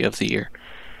Rookie of the Year.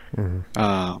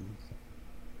 Mm-hmm.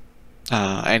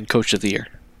 And Coach of the Year.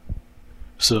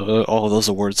 So all of those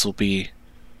awards will be...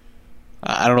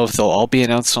 I don't know if they'll all be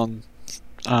announced on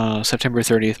September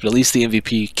 30th, but at least the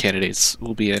MVP candidates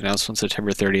will be announced on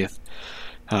September 30th.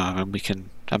 And we can,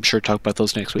 I'm sure, talk about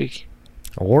those next week.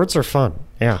 Awards are fun,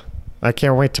 yeah. I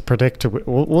can't wait to predict.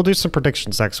 We'll do some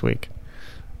predictions next week.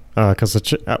 Because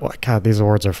God, these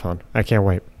awards are fun. I can't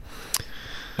wait.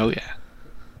 Oh yeah.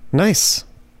 Nice.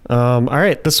 All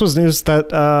right, this was news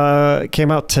that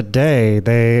came out today.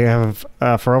 They have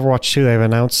for Overwatch 2. They've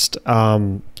announced,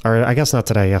 or I guess not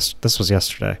today. Yes, this was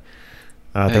yesterday.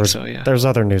 There's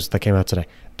other news that came out today.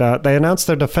 They announced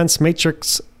their Defense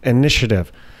Matrix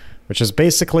initiative, which is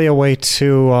basically a way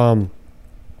to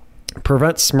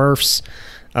prevent Smurfs,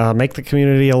 make the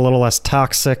community a little less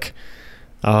toxic.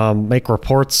 Make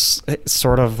reports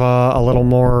sort of a little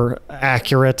more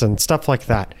accurate and stuff like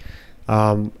that.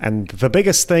 And the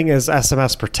biggest thing is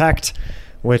SMS Protect,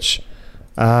 which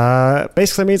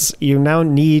basically means you now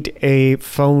need a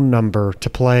phone number to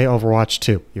play Overwatch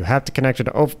 2. You have to connect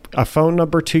a phone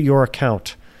number to your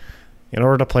account in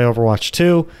order to play Overwatch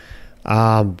 2,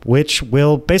 which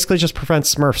will basically just prevent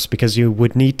Smurfs because you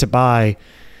would need to buy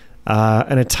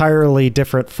an entirely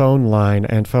different phone line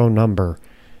and phone number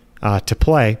to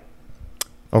play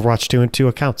Overwatch 2 and 2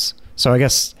 accounts. So I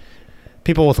guess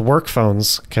people with work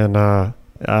phones can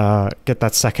get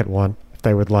that second one if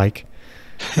they would like.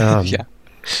 Yeah.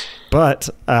 But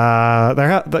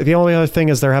the only other thing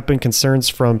is there have been concerns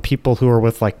from people who are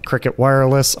with like Cricket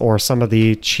Wireless or some of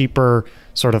the cheaper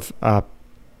sort of I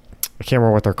can't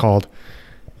remember what they're called.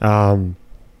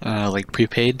 Like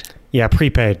prepaid? Yeah,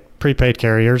 prepaid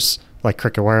carriers like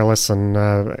Cricket Wireless, and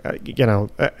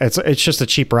it's just a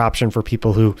cheaper option for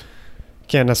people who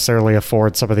can't necessarily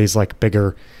afford some of these like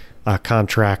bigger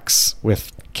contracts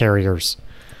with carriers.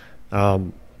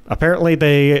 Apparently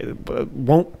they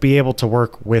won't be able to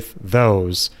work with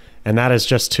those, and that is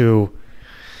just to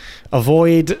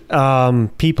avoid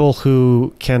people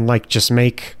who can like just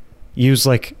use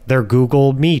like their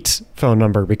Google Meet phone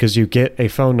number, because you get a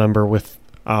phone number with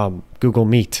Google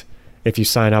Meet if you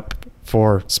sign up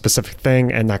for a specific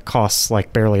thing, and that costs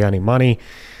like barely any money,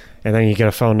 and then you get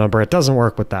a phone number. It doesn't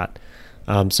work with that.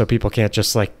 So people can't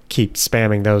just like keep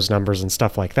spamming those numbers and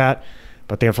stuff like that.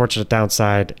 But the unfortunate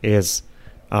downside is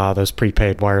those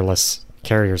prepaid wireless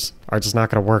carriers are just not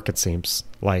going to work, it seems.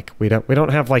 Like we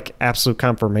don't have like absolute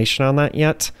confirmation on that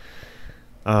yet.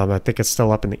 I think it's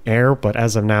still up in the air, but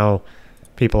as of now,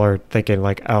 people are thinking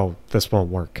like, oh, this won't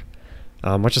work,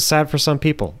 which is sad for some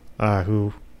people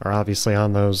who are obviously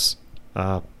on those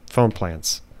phone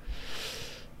plans.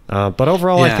 But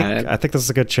overall, yeah, I think this is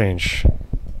a good change.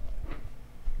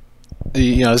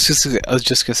 I was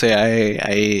just gonna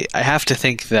say I have to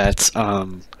think that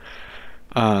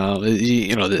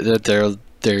that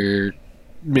they're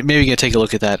maybe gonna take a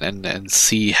look at that and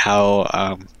see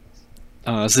how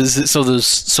so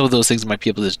those things might be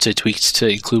able to tweak to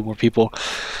include more people.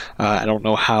 I don't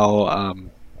know how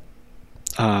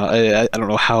I don't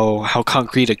know how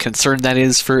concrete a concern that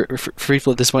is for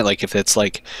people at this point. Like if it's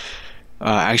like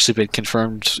actually been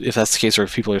confirmed, if that's the case, or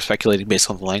if people are speculating based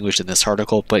on the language in this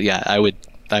article. But yeah, I would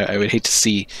hate to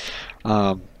see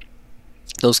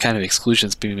those kind of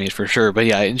exclusions being made for sure. But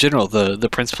yeah, in general, the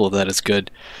principle of that is good.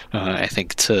 I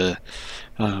think it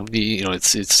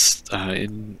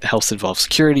helps involve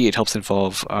security. It helps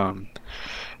involve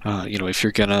if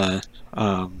you're gonna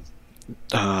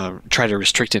try to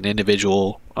restrict an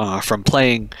individual from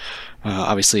playing,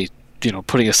 obviously,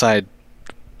 putting aside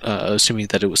assuming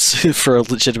that it was for a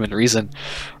legitimate reason,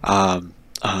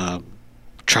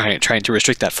 trying to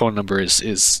restrict that phone number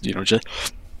is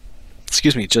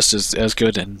just as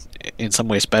good and in some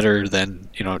ways better than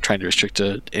trying to restrict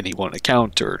any one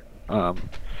account or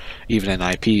even an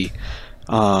IP.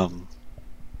 And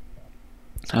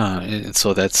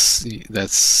so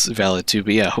that's valid too.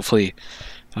 But yeah, hopefully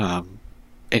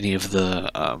any of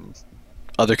the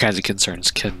other kinds of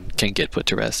concerns can get put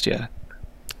to rest. Yeah.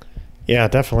 Yeah,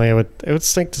 definitely. It would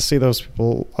stink to see those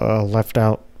people left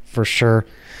out for sure.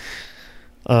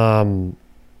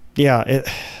 Yeah,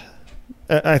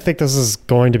 I think this is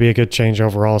going to be a good change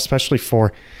overall, especially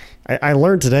for. I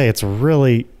learned today it's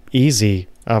really easy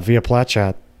via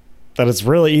PlatChat that it's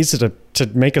really easy to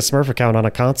make a Smurf account on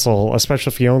a console,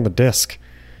 especially if you own the disc.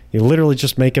 You literally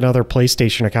just make another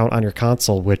PlayStation account on your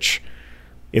console, which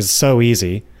is so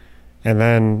easy, and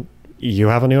then you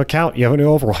have a new account. You have a new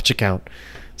Overwatch account.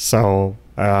 So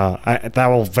that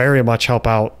will very much help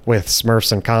out with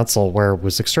Smurfs and console, where it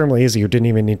was extremely easy. You didn't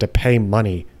even need to pay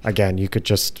money again. You could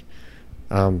just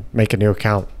make a new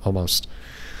account almost.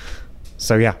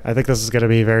 So yeah, I think this is going to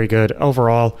be very good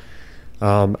overall.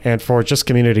 And for just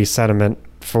community sentiment,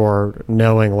 for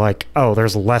knowing like, oh,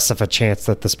 there's less of a chance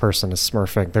that this person is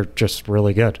smurfing. They're just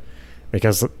really good.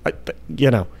 Because, in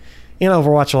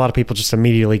Overwatch, a lot of people just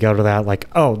immediately go to that like,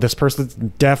 oh, this person's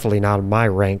definitely not in my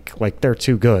rank. Like, they're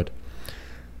too good.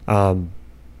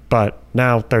 But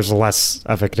now there's less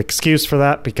of an excuse for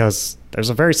that because there's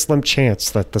a very slim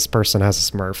chance that this person has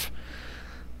a smurf.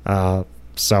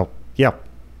 So, yeah.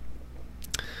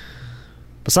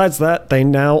 Besides that, they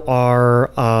now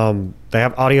are they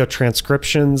have audio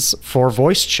transcriptions for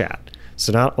voice chat.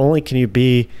 So not only can you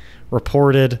be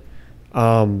reported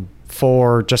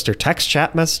for just your text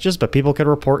chat messages, but people can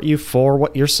report you for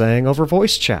what you're saying over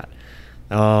voice chat.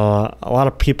 A lot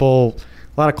of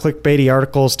clickbaity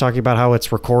articles talking about how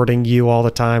it's recording you all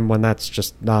the time when that's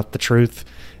just not the truth.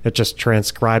 It just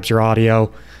transcribes your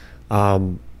audio,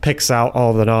 picks out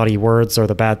all the naughty words or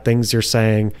the bad things you're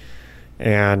saying,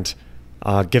 and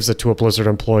gives it to a Blizzard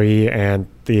employee, and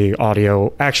the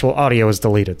actual audio is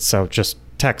deleted. So just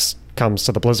text comes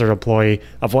to the Blizzard employee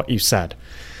of what you said,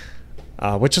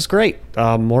 which is great.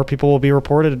 More people will be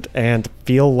reported and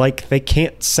feel like they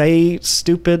can't say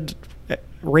stupid,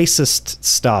 racist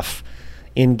stuff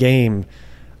in game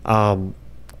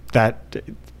that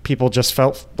people just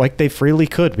felt like they freely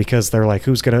could because they're like,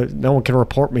 no one can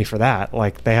report me for that.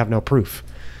 Like, they have no proof.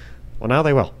 Well, now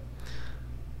they will.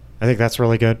 I think that's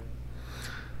really good.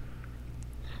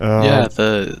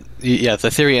 The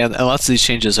theory and lots of these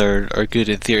changes are good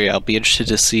in theory. I'll be interested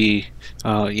to see,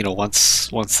 once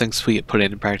things we get put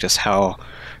into practice, how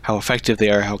effective they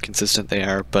are, how consistent they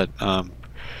are. But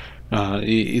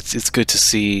it's good to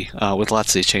see with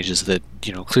lots of these changes that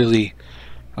clearly,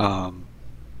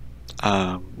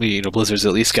 Blizzard's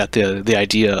at least got the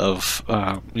idea of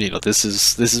this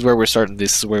is where we're starting.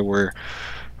 This is where we're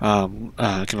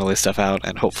gonna lay stuff out,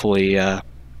 and hopefully.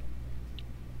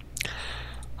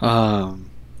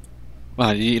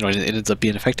 It ends up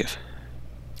being effective.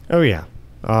 Oh yeah.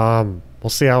 We'll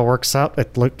see how it works out.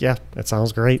 It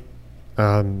sounds great.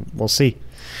 We'll see.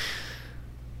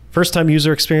 First time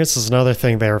user experience is another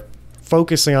thing they're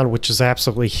focusing on, which is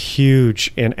absolutely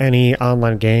huge in any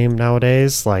online game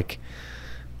nowadays. Like,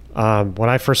 when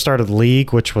I first started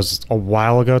League, which was a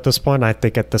while ago at this point, I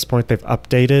think at this point they've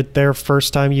updated their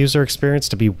first time user experience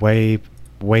to be way,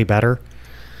 way better.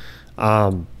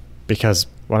 Because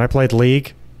when I played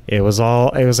League, it was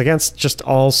against just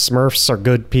all Smurfs are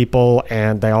good people,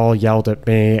 and they all yelled at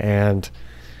me, and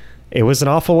it was an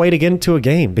awful way to get into a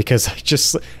game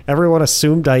because everyone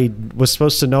assumed I was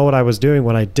supposed to know what I was doing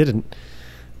when I didn't.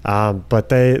 But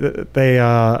they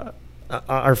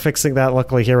are fixing that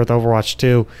luckily here with Overwatch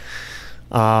 2,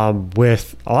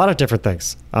 with a lot of different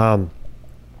things. I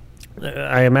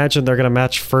imagine they're going to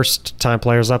match first-time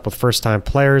players up with first-time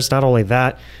players. Not only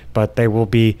that, but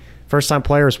first-time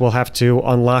players will have to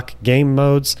unlock game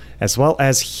modes as well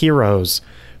as heroes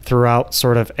throughout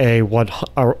sort of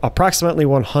approximately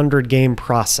 100 game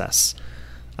process,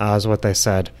 is what they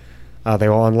said. They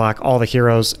will unlock all the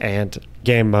heroes and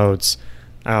game modes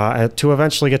to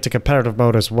eventually get to competitive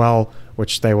mode as well,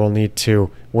 which they will need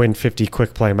to win 50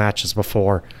 quick play matches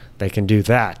before they can do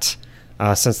that.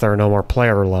 Since there are no more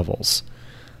player levels.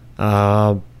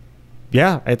 I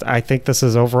think this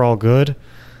is overall good.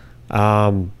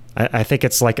 I think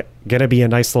it's like going to be a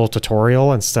nice little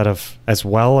tutorial instead of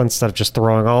just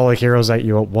throwing all the heroes at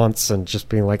you at once and just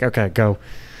being like, okay, go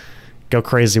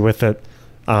crazy with it.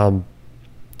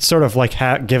 Sort of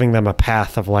like giving them a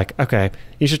path of like, okay,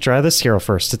 you should try this hero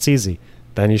first. It's easy.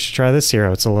 Then you should try this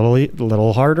hero. It's a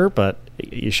little harder, but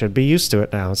you should be used to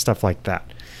it now and stuff like that.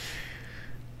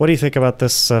 What do you think about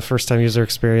this first-time user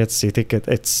experience? Do you think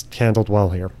it's handled well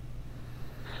here?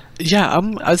 Yeah,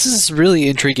 this is really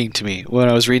intriguing to me when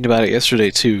I was reading about it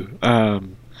yesterday too.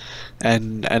 And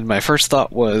my first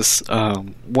thought was,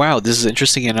 wow, this is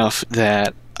interesting enough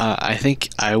that I think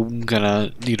I'm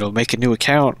gonna make a new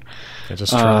account,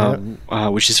 just try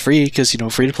which is free because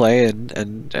free to play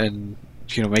and make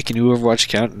a new Overwatch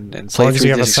account and as play long as through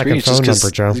you have a this second experience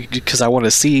phone number, Joe. because I want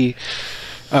to see.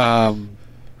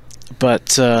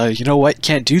 but you know what?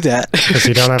 Can't do that because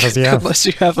you don't have SEF unless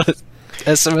you have a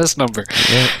SMS number.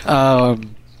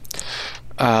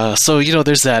 Yeah. So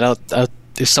there's that.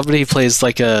 If somebody plays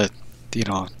like put a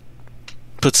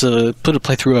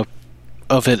playthrough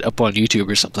of it up on YouTube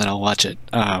or something, I'll watch it.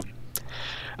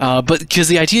 But because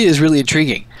the idea is really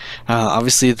intriguing.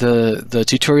 Obviously, the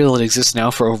tutorial that exists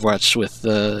now for Overwatch with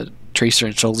the Tracer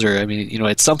and Soldier, I mean,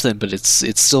 it's something, but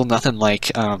it's still nothing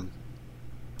like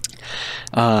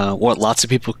what lots of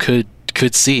people could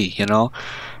see, and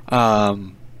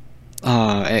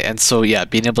so yeah,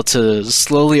 being able to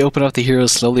slowly open up the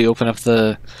heroes, slowly open up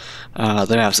the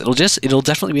maps, it'll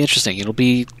definitely be interesting. It'll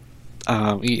be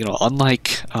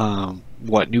unlike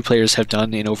what new players have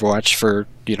done in Overwatch for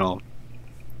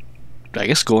I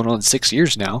guess going on 6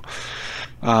 years now,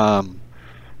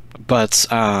 but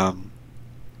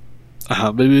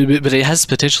it has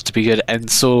potential to be good. And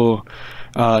so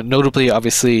notably,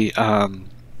 obviously,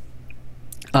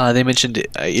 they mentioned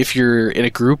if you're in a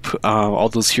group, all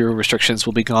those hero restrictions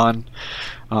will be gone.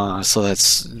 So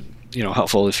that's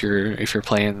helpful if you're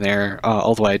playing there.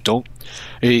 Although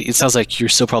it sounds like you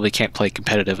still probably can't play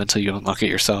competitive until you unlock it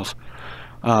yourself.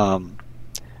 But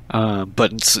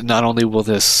not only will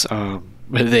this,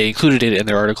 they included it in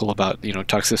their article about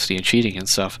toxicity and cheating and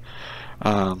stuff,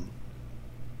 to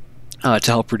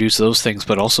help reduce those things,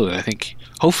 but also I think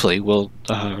hopefully will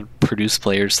produce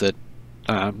players that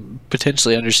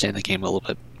potentially understand the game a little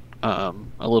bit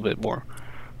more,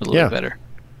 a little bit better.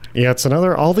 Yeah, it's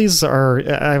another. All these are,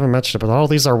 I haven't mentioned it, but all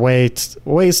these are ways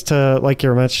to, like you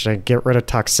were mentioning, get rid of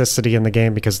toxicity in the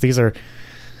game, because these are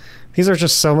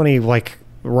just so many like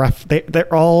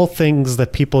they're all things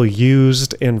that people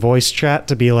used in voice chat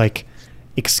to be like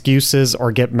excuses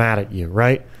or get mad at you,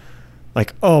 right?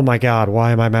 Like, oh my god,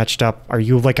 why am I matched up? Are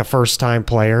you like a first time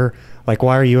player? Like,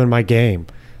 why are you in my game?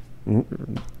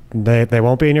 They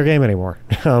won't be in your game anymore.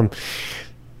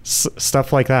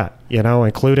 Stuff like that,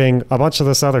 including a bunch of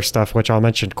this other stuff, which I'll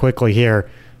mention quickly here,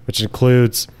 which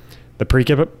includes the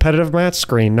pre-competitive match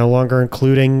screen no longer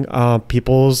including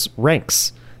people's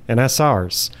ranks and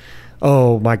SRs.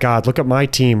 Oh my god, look at my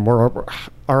team. Our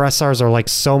SRs are like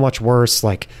so much worse.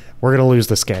 Like, we're going to lose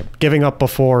this game. Giving up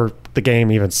before the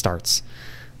game even starts.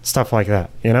 Stuff like that,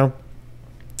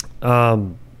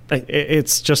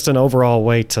 It's just an overall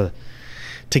way to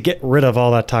get rid of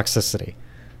all that toxicity.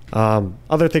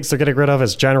 Other things they're getting rid of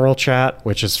is general chat,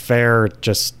 which is fair.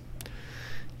 Just,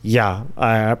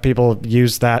 people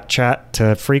use that chat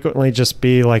to frequently just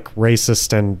be like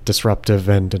racist and disruptive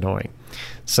and annoying.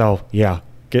 So,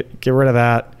 get rid of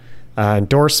that.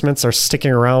 Endorsements are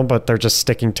sticking around, but they're just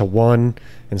sticking to one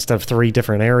instead of 3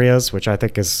 different areas, which I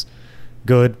think is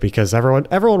good, because everyone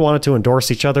wanted to endorse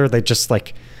each other. They just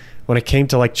like, when it came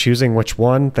to like choosing which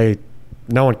one,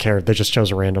 no one cared. They just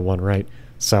chose a random one, right?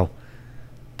 So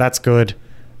that's good.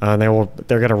 They're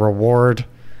going to reward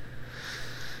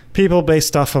people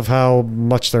based off of how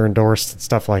much they're endorsed and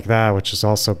stuff like that, which is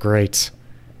also great.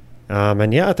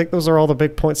 I think those are all the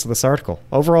big points of this article.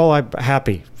 Overall, I'm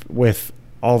happy with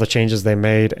all the changes they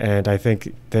made, and I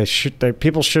think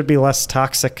people should be less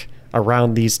toxic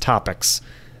around these topics.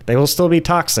 They will still be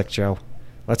toxic, Joe.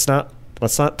 Let's not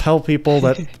tell people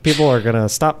that people are going to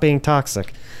stop being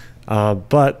toxic.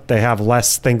 But they have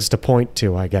less things to point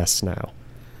to, I guess, now.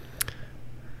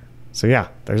 So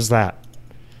there's that.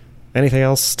 Anything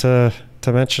else to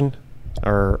mention,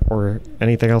 or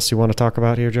anything else you want to talk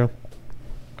about here, Joe?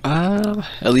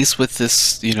 At least with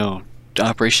this,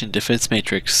 Operation Defense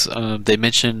Matrix, they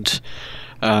mentioned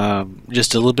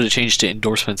just a little bit of change to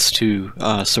endorsements too.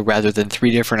 So rather than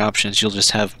 3 different options, you'll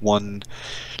just have one.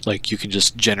 Like, you can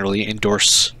just generally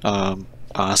endorse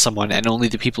someone, and only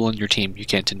the people on your team. You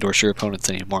can't endorse your opponents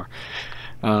anymore.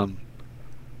 And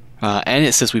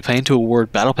it says we plan to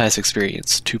award Battle Pass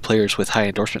experience to players with high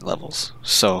endorsement levels.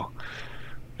 So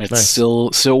it's nice.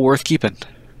 still worth keeping.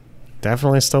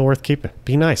 Definitely still worth keeping.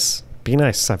 Be nice,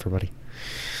 everybody.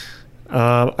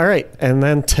 All right, and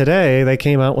then today they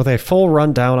came out with a full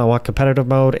rundown on what competitive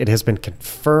mode. It has been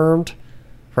confirmed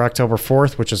for October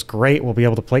 4th, which is great. We'll be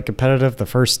able to play competitive the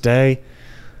first day,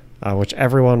 which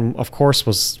everyone, of course,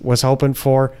 was hoping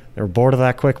for. They were bored of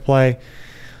that quick play.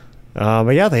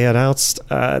 They announced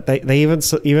they even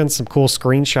some cool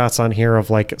screenshots on here of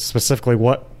like specifically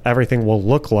what everything will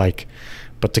look like.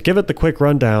 But to give it the quick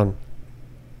rundown,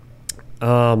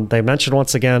 they mentioned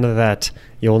once again that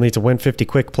you'll need to win 50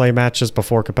 quick play matches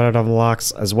before competitive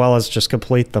unlocks, as well as just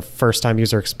complete the first time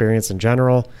user experience in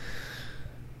general.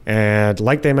 And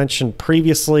like they mentioned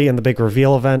previously in the big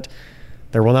reveal event,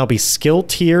 there will now be skill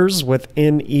tiers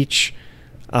within each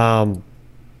God,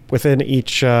 what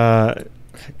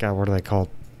are they called?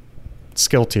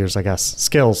 skill tiers, I guess.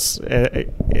 Skills.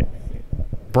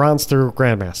 Bronze through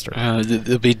Grandmaster.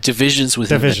 There'll be divisions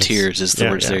within the tiers is the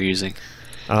words they're using.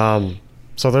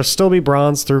 So there'll still be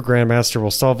Bronze through Grandmaster.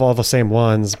 We'll still have all the same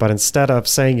ones, but instead of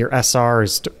saying your SR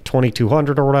is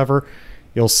 2200 or whatever,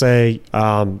 you'll say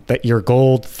that you're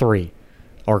Gold 3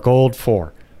 or Gold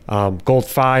 4. Gold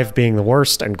 5 being the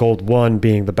worst and Gold 1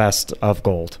 being the best of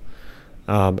Gold.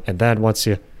 And then once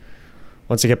you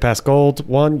get past Gold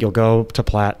 1, you'll go to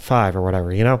Plat 5 or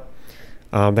whatever, you know?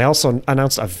 They also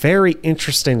announced a very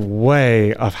interesting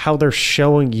way of how they're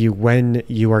showing you when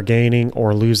you are gaining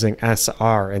or losing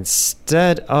SR.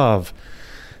 Instead of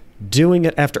doing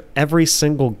it after every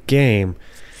single game,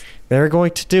 they're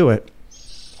going to do it.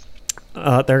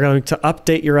 They're going to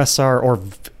update your SR or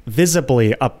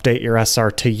visibly update your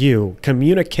SR to you,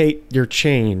 communicate your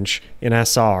change in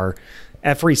SR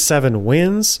every 7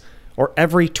 wins or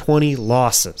every 20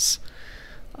 losses.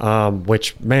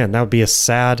 Which, man, that would be a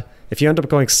sad... If you end up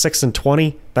going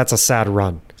 6-20, that's a sad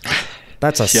run.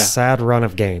 That's a sad run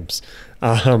of games.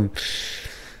 So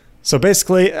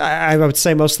basically, I would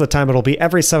say most of the time it'll be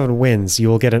every 7 wins. You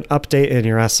will get an update in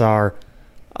your SR,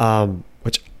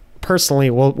 which personally,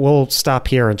 we'll stop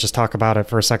here and just talk about it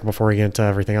for a second before we get into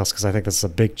everything else, because I think this is a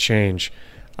big change.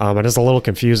 It is a little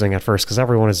confusing at first because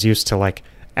everyone is used to, like,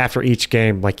 after each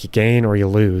game, like, you gain or you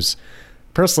lose.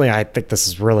 Personally, I think this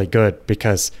is really good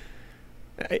because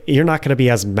you're not going to be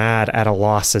as mad at a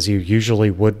loss as you usually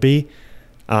would be.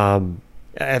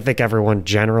 I think everyone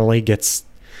generally gets,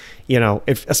 you know,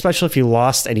 especially if you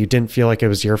lost and you didn't feel like it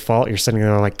was your fault, you're sitting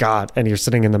there like, God, and you're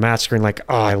sitting in the match screen like,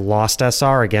 oh, I lost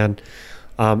SR again.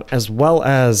 As well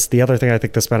as the other thing I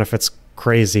think this benefits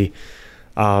crazy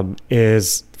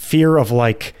is fear of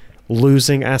like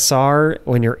losing SR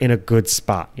when you're in a good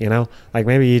spot, you know? Like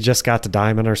maybe you just got to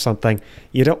Diamond or something.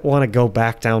 You don't want to go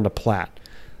back down to Plat.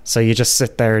 So you just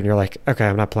sit there and you're like, okay,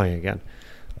 I'm not playing again.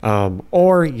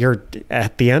 Or you're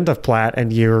at the end of Plat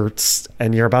and you're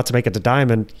about to make it to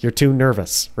Diamond. You're too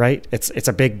nervous, right? It's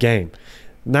a big game.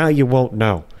 Now you won't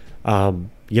know.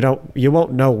 You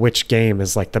won't know which game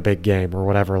is like the big game or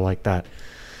whatever like that.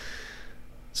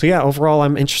 So yeah, overall,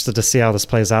 I'm interested to see how this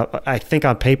plays out. I think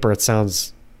on paper it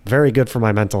sounds very good for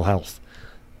my mental health.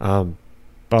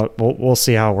 But we'll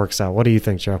see how it works out. What do you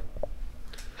think, Joe?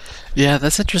 Yeah,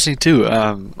 that's interesting too.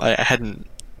 I hadn't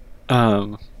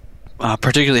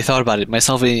particularly thought about it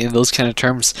myself in those kind of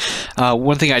terms.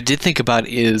 One thing I did think about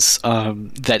is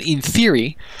that in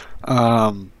theory,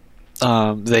 they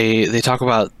talk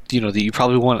about, you know, that you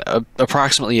probably want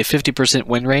approximately a 50%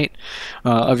 win rate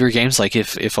of your games, like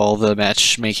if all the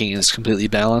matchmaking is completely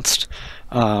balanced.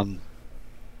 And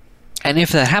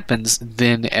if that happens,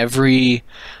 then every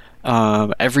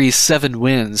 7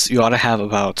 wins, you ought to have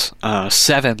about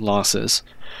 7 losses,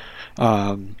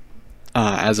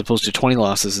 as opposed to 20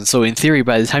 losses. And so, in theory,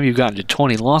 by the time you've gotten to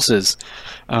 20 losses,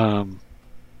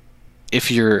 if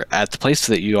you're at the place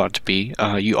that you ought to be,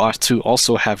 you ought to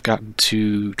also have gotten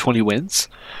to 20 wins.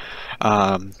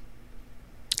 And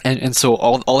so,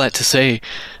 all that to say,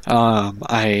 I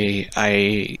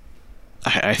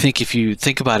think if you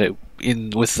think about it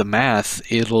with the math,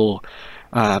 it'll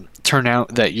turn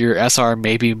out that your SR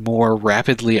may be more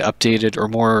rapidly updated or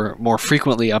more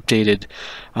frequently updated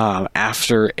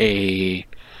after a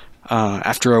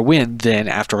win than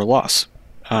after a loss,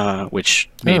 which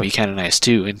may be kind of nice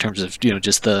too in terms of, you know,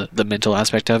 just the mental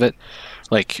aspect of it.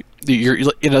 Like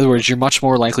in other words, you're much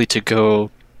more likely to go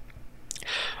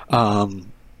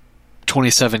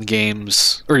 27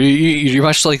 games, or you're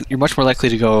much more likely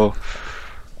to go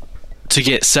to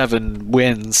get 7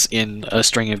 wins in a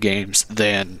string of games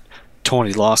than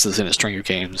 20 losses in a string of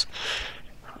games.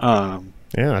 Yeah,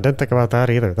 I didn't think about that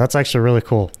either. That's actually really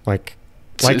cool.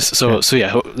 So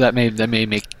yeah, that may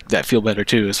make that feel better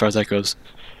too, as far as that goes.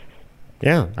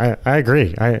 Yeah, I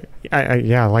agree.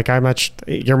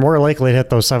 You're more likely to hit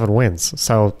those 7 wins,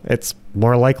 so it's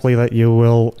more likely that you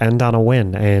will end on a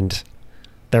win, and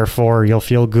therefore you'll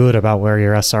feel good about where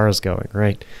your SR is going,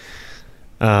 right?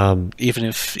 Even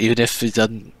if it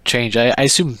doesn't change, I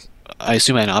assume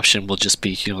an option will just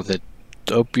be, you know, that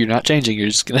you're not changing, you're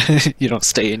just gonna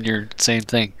stay in your same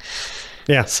thing.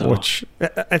 Yeah, so, which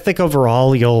I think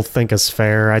overall you'll think is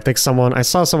fair. I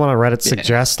saw someone on Reddit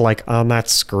suggest like on that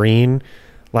screen,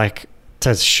 like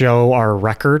to show our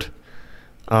record,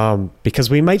 because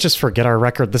we might just forget our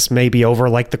record. This may be over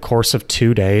like the course of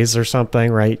 2 days or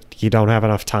something, right? You don't have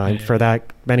enough time for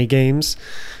that many games.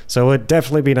 So it'd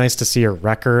definitely be nice to see your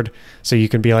record so you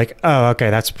can be like, oh, okay,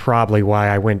 that's probably why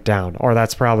I went down, or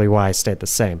that's probably why I stayed the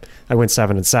same. I went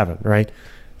 7-7, right?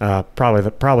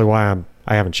 Probably why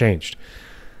I haven't changed.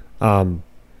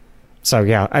 So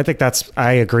yeah, I think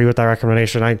I agree with that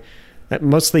recommendation.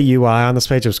 Mostly UI on this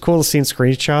page. It was cool to see in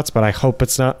screenshots, but I hope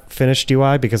it's not finished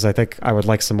UI because I think I would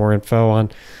like some more info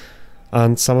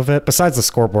on some of it. Besides the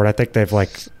scoreboard, I think they've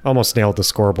like almost nailed the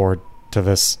scoreboard to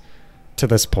this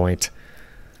point.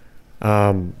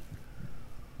 But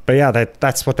yeah,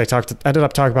 that's what they ended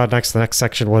up talking about next. The next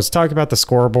section was talking about the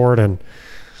scoreboard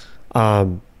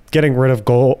and getting rid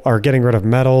of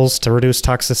medals to reduce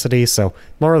toxicity. So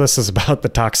more of this is about the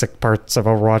toxic parts of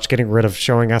Overwatch, getting rid of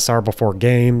showing SR before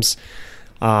games,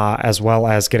 as well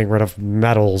as getting rid of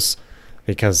medals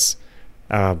because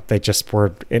they just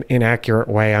were an inaccurate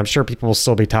way. I'm sure people will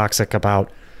still be toxic about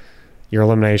your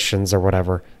eliminations or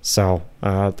whatever. So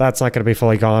that's not going to be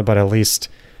fully gone, but at least,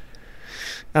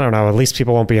 I don't know, at least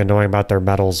people won't be annoying about their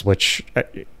medals, which,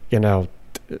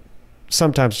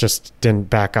 sometimes just didn't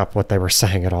back up what they were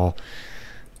saying at all.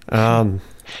 Yeah.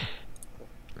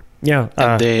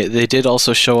 And they did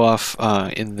also show off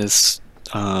in this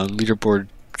leaderboard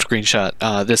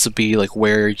screenshot. This would be like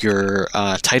where your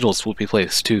titles will be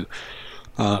placed too.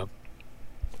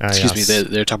 Excuse me.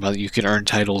 They're talking about you can earn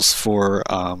titles for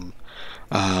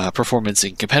performance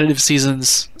in competitive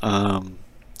seasons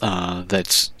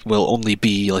that will only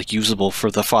be like usable for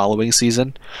the following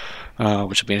season,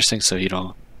 which will be interesting. So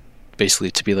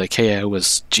basically to be like, hey, I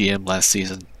was GM last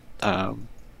season,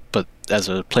 but as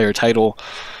a player title,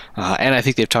 and I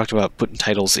think they've talked about putting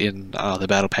titles in the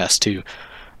Battle Pass too,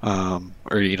 or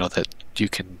that you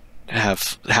can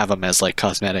have them as like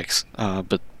cosmetics,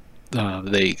 but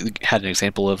they had an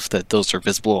example of that those are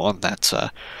visible on that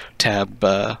tab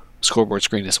scoreboard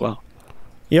screen as well.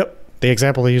 Yep, the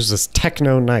example they use is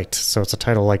Techno Knight, so it's a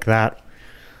title like that.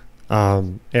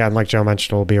 And like Joe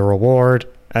mentioned, it will be a reward.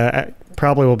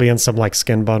 Probably will be in some like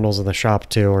skin bundles in the shop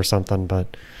too or something,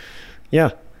 but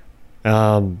yeah,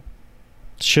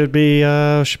 should be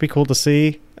cool to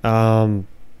see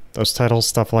those titles,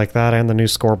 stuff like that, and the new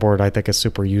scoreboard I think is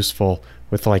super useful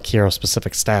with like hero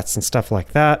specific stats and stuff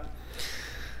like that.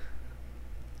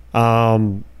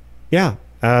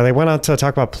 They went on to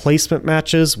talk about placement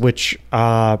matches, which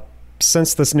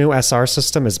since this new SR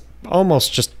system is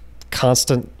almost just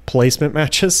constant placement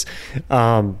matches,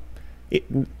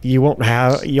 you'll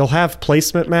have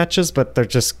placement matches, but they're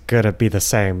just gonna be the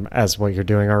same as what you're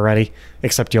doing already,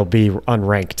 except you'll be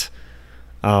unranked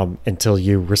until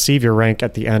you receive your rank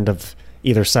at the end of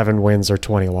either 7 wins or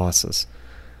 20 losses.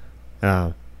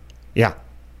 That's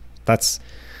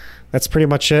pretty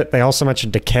much it. They also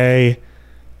mentioned decay,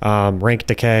 rank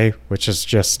decay, which is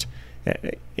just,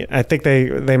 I think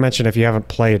they mentioned if you haven't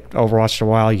played Overwatch in a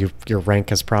while, your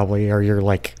rank has probably, or your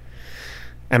like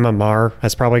MMR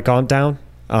has probably gone down,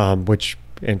 which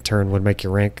in turn would make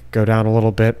your rank go down a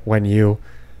little bit when you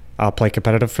play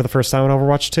competitive for the first time in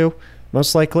Overwatch 2,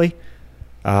 most likely.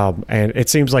 And it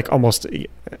seems like almost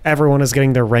everyone is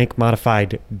getting their rank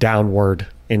modified downward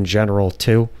in general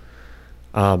too,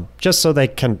 just so they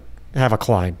can have a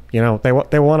climb. They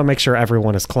want to make sure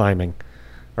everyone is climbing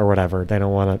or whatever. They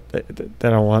don't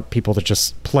want people to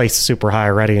just place super high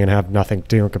already and have nothing to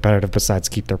do in competitive besides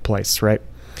keep their place, right?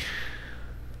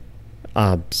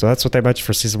 So that's what they mentioned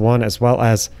for Season 1, as well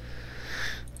as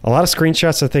a lot of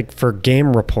screenshots, I think, for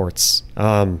game reports,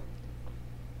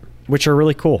 which are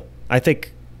really cool. I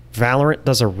think Valorant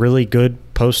does a really good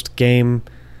post-game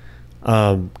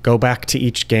go back to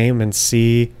each game and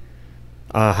see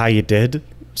how you did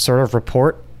sort of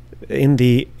report. In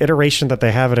the iteration that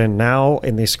they have it in now,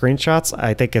 in these screenshots,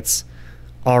 I think it's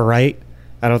all right.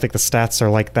 I don't think the stats are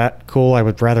like that cool. I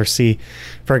would rather see,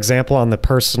 for example, on the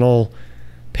personal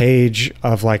page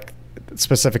of like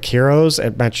specific heroes,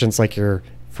 it mentions like your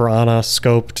for Ana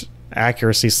scoped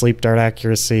accuracy, sleep dart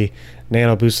accuracy,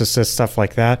 nano boost assist, stuff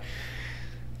like that.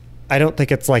 I don't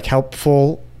think it's like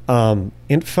helpful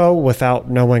info without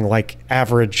knowing like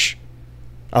average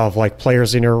of like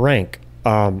players in your rank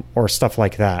or stuff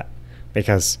like that,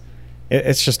 because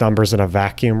it's just numbers in a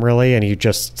vacuum really, and you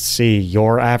just see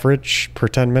your average per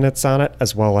 10 minutes on it,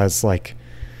 as well as like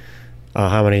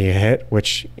how many you hit,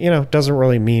 which doesn't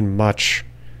really mean much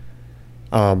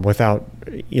without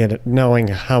knowing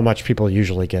how much people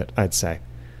usually get, I'd say.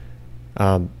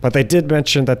 But they did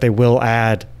mention that they will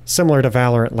add, similar to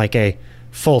Valorant, like a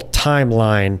full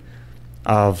timeline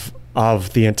of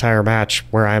the entire match,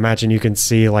 where I imagine you can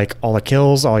see like all the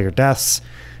kills, all your deaths,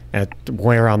 and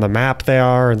where on the map they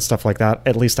are and stuff like that.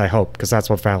 At least I hope, because that's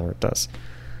what Valorant does.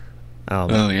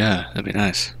 Oh yeah, that'd be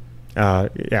nice.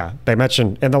 They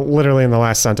mentioned literally in the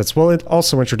last sentence, we'll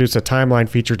also introduce a timeline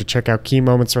feature to check out key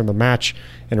moments from the match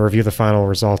and review the final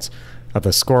results of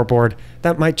the scoreboard.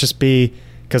 That might just be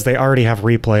because they already have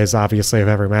replays, obviously, of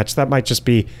every match. That might just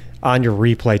be on your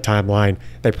replay timeline.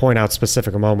 They point out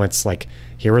specific moments, like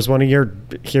here's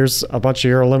a bunch of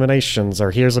your eliminations,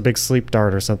 or here's a big sleep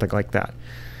dart, or something like that.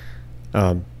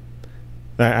 I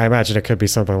imagine it could be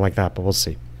something like that, but we'll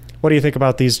see. What do you think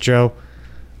about these, Joe?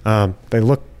 They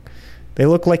look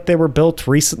like they were built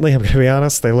recently. I'm going to be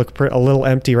honest. They look a little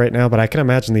empty right now, but I can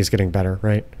imagine these getting better,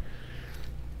 right?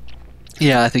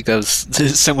 Yeah, I think that was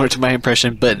similar to my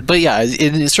impression, but yeah,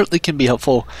 it certainly can be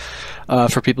helpful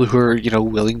for people who are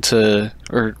willing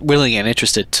and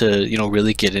interested to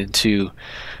really get into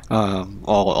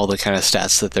all the kind of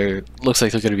stats that looks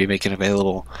like they're going to be making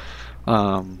available.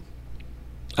 I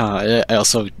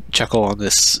also chuckle on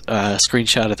this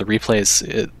screenshot of the replays.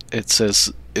 It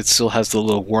says it still has the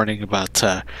little warning about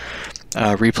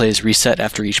replays reset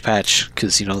after each patch,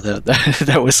 because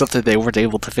that was something they weren't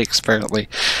able to fix apparently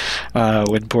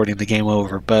when porting the game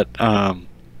over. But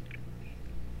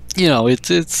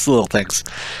it's little things.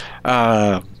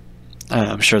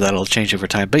 I'm sure that'll change over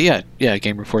time. But yeah,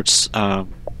 game reports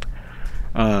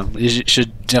it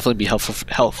should definitely be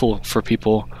helpful for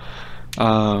people.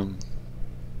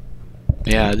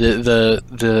 Yeah,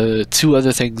 the two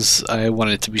other things I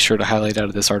wanted to be sure to highlight out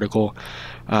of this article.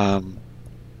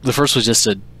 The first was just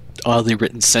an oddly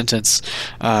written sentence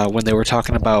when they were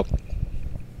talking about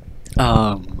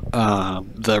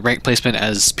the rank placement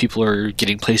as people are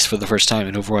getting placed for the first time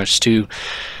in Overwatch 2.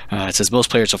 It says most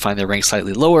players will find their rank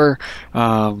slightly lower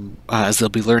as they'll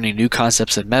be learning new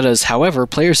concepts and metas. However,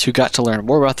 players who got to learn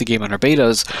more about the game under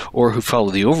betas or who follow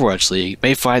the Overwatch League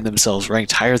may find themselves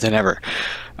ranked higher than ever,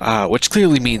 which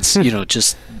clearly means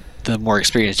just the more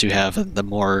experience you have and the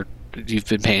more you've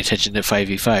been paying attention to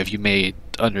 5v5, you may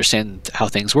understand how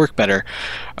things work better.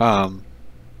 But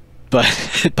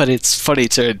it's funny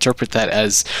to interpret that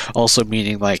as also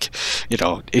meaning, like,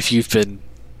 if you've been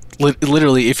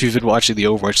literally if you've been watching the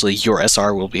Overwatch League, your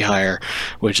SR will be higher,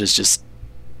 which is just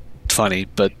funny.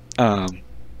 But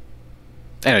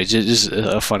anyway, just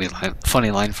a funny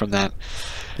line from that.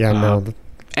 Yeah, no.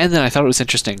 And then I thought it was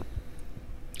interesting.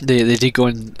 They did go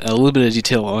in a little bit of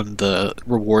detail on the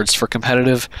rewards for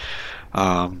competitive.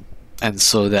 And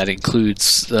so that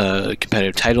includes the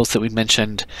competitive titles that we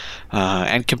mentioned,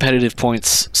 and competitive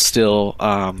points still,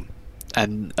 but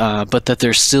that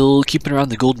they're still keeping around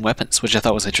the golden weapons, which I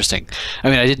thought was interesting. I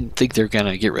mean, I didn't think they're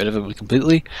gonna get rid of them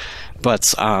completely,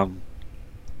 but I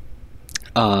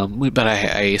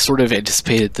sort of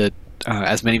anticipated that,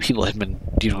 as many people had been,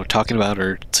 talking about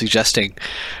or suggesting,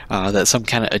 that some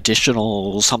kind of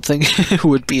additional something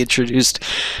would be introduced.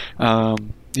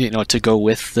 To go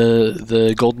with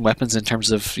the golden weapons in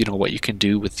terms of what you can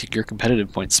do with your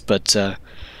competitive points, but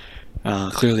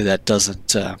clearly that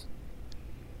doesn't seem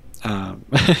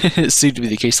to be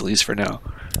the case, at least for now.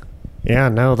 Yeah,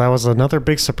 no, that was another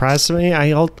big surprise to me.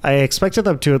 I expected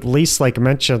them to at least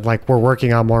mention we're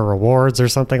working on more rewards or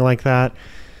something like that.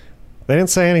 They didn't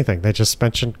say anything. They just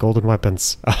mentioned golden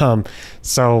weapons.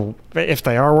 So if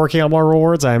they are working on more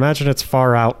rewards, I imagine it's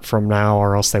far out from now,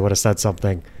 or else they would have said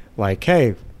something like,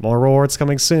 hey, more rewards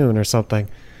coming soon or something.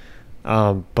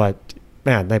 But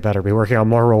man, they better be working on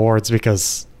more rewards,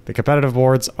 because the competitive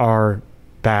boards are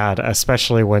bad,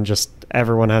 especially when just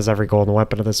everyone has every golden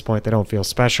weapon at this point. They don't feel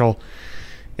special.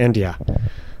 And yeah,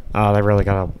 they really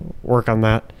got to work on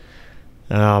that.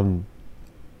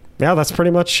 Yeah, that's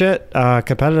pretty much it.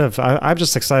 Competitive, I'm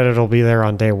just excited it'll be there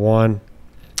on day one.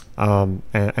 And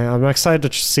I'm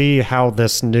excited to see how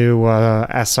this new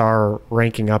SR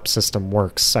ranking up system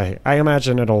works. I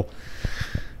imagine it'll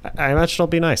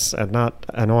be nice and not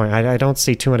annoying. I don't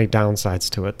see too many downsides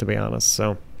to it, to be honest.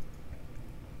 So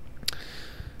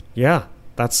yeah,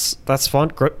 that's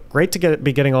fun. Great to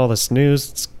be getting all this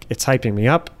news. It's hyping me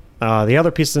up. The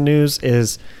other piece of news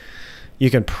is you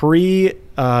can download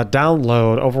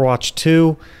Overwatch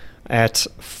 2 at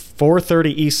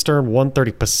 4:30 Eastern,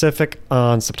 1:30 Pacific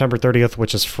on September 30th,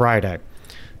 which is Friday.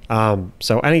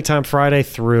 So anytime Friday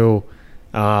through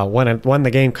when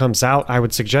the game comes out, I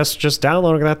would suggest just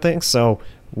downloading that thing. So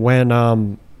when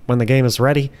the game is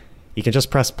ready, you can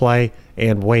just press play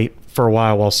and wait for a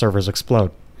while servers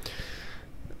explode.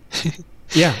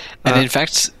 Yeah, and in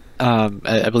fact,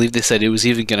 I believe they said it was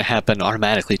even going to happen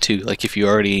automatically too. Like if you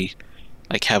already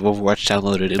have Overwatch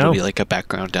downloaded, it would be like a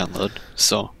background download.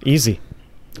 So easy.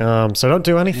 So don't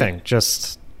do anything.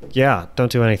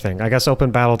 Don't do anything. I guess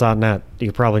openbattle.net,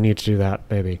 you probably need to do that,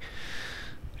 maybe.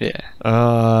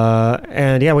 Yeah.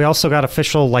 And yeah, we also got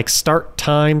official start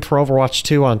time for Overwatch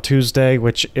 2 on Tuesday,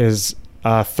 which is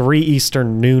 3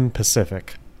 Eastern, noon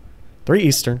Pacific. 3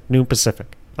 Eastern, noon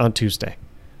Pacific on Tuesday.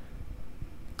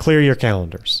 Clear your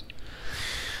calendars.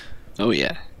 Oh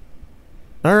yeah.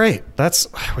 All right,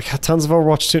 we got tons of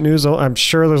Overwatch 2 news. I'm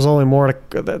sure there's only more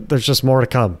to. There's just more to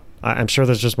come. I'm sure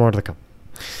there's just more to come.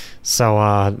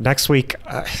 So next week,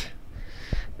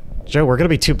 Joe, we're gonna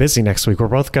be too busy next week. We're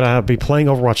both gonna be playing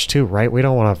Overwatch 2, right? We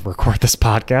don't want to record this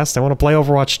podcast. I want to play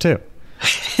Overwatch 2.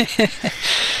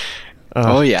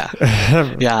 Oh yeah,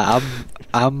 yeah.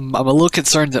 I'm a little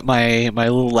concerned that my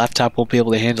little laptop won't be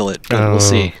able to handle it, but we'll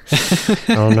see.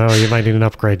 Oh no, you might need an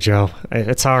upgrade, Joe.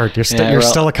 It's hard. You're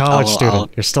still a college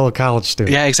student. You're still a college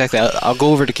student. Yeah, exactly. I'll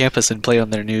go over to campus and play on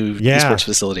their new esports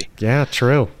facility. Yeah,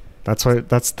 true. That's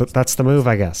the move,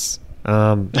 I guess.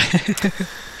 All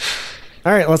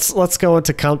right, let's go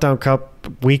into Countdown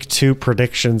Cup Week 2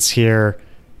 predictions here.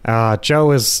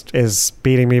 Joe is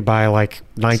beating me by like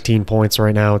 19 points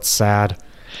right now. It's sad.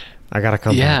 I gotta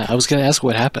come back. Yeah, I was gonna ask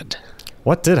what happened.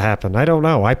 What did happen? I don't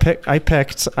know. I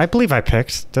believe I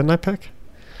picked. Didn't I pick?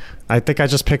 I think I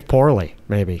just picked poorly,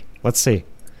 maybe. Let's see.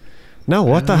 No,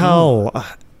 what the hell?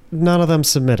 None of them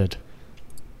submitted.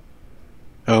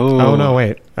 Oh no,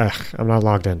 wait. I'm not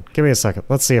logged in. Give me a second.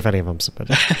 Let's see if any of them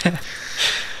submitted.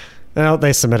 No,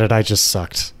 they submitted. I just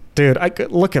sucked. Dude,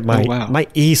 look at my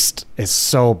East is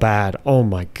so bad. Oh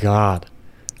my god.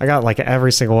 I got like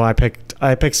every single one.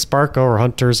 I picked Spark over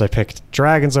Hunters. I picked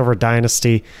Dragons over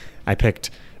Dynasty. I picked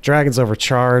Dragons over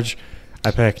Charge. I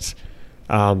picked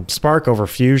Spark over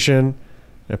Fusion.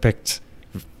 I picked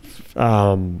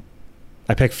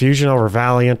Fusion over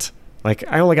Valiant. Like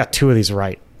I only got 2 of these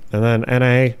right. And then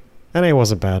NA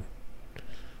wasn't bad.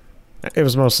 It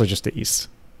was mostly just the East.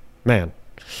 Man,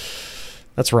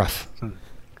 that's rough.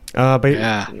 But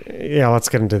yeah, let's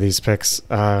get into these picks.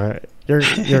 You're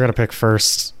gonna pick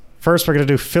first. First, we're gonna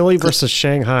do Philly versus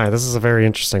Shanghai. This is a very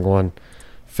interesting one.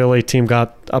 Philly team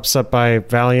got upset by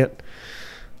Valiant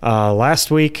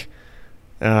last week.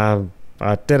 Did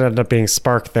end up being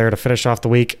Spark there to finish off the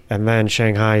week, and then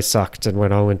Shanghai sucked and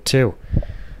went 0-2.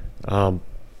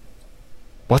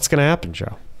 What's gonna happen,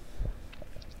 Joe?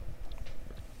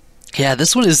 Yeah,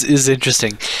 this one is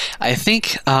interesting. I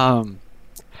think I'm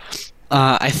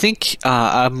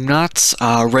not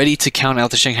ready to count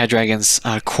out the Shanghai Dragons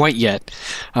quite yet,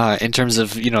 in terms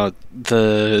of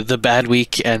the bad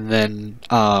week, and then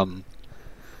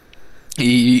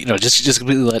just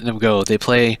completely letting them go. They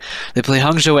play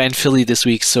Hangzhou and Philly this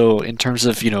week, so in terms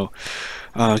of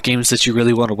games that you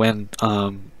really want to win,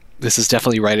 this is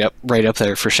definitely right up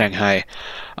there for Shanghai.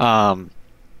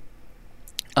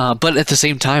 But at the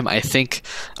same time, I think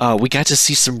we got to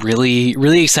see some really,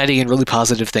 really exciting and really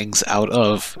positive things out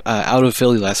of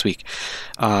Philly last week.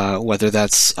 Whether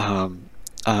that's continuing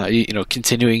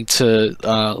to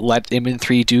let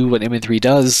MN3 do what MN3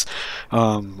 does.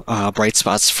 Bright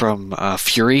spots from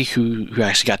Fury, who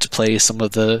actually got to play some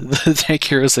of the tank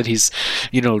heroes that he's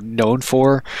known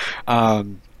for.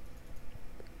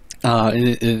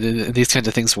 In these kinds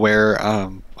of things where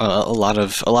a lot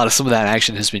of some of that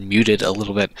action has been muted a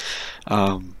little bit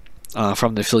from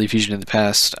the Philly Fusion in the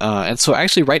past, and so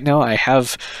actually right now I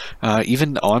have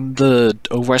even on the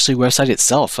Overwatch League website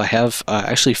itself, I have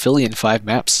actually Philly in 5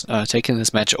 maps taking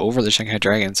this match over the Shanghai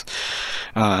Dragons,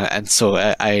 and so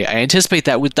I anticipate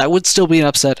that would still be an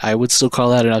upset. I would still call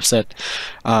that an upset,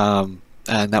 and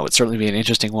that would certainly be an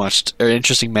interesting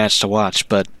match to watch,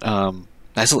 but.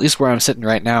 That's at least where I'm sitting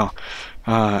right now,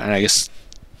 and I guess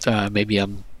maybe I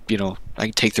can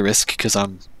take the risk because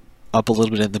I'm up a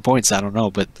little bit in the points. I don't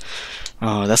know, but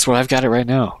that's where I've got it right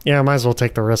now. Yeah, I might as well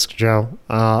take the risk, Joe.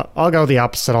 I'll go the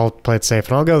opposite. I'll play it safe,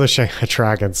 and I'll go the Shanghai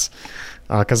Dragons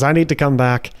because I need to come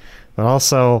back. But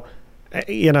also,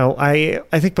 I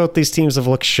think both these teams have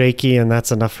looked shaky, and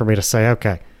that's enough for me to say,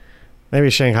 okay, maybe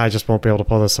Shanghai just won't be able to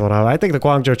pull this one out. I think the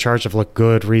Guangzhou Charge have looked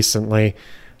good recently.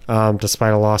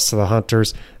 Despite a loss to the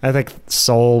Hunters. I think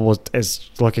Seoul is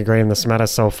looking great in this meta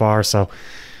so far, so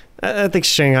I think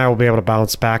Shanghai will be able to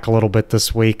bounce back a little bit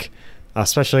this week,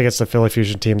 especially against the Philly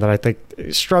Fusion team that I think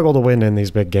struggle to win in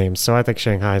these big games. So I think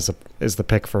Shanghai is the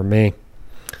pick for me.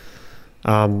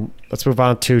 Let's move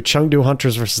on to Chengdu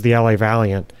Hunters versus the LA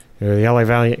Valiant. The LA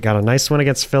Valiant got a nice win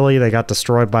against Philly. They got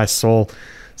destroyed by Seoul.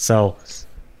 So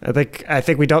I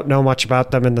think we don't know much about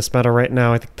them in this meta right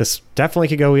now. I think this definitely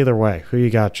could go either way. Who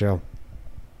you got, Joe?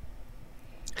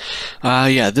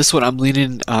 Yeah, this one I'm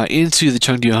leaning into the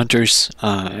Chengdu Hunters.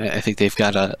 I think they've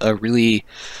got a really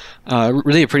a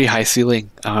pretty high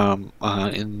ceiling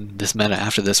in this meta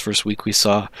after this first week we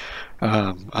saw,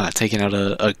 taking out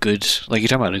a good, like you're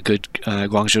talking about, a good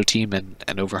Guangzhou team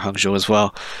and over Hangzhou as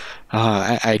well.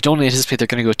 I don't anticipate they're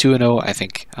going to go 2-0. I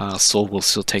think Seoul will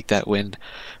still take that win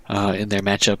in their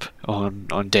matchup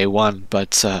on day one,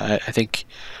 but I think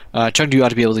Chengdu ought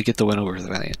to be able to get the win over the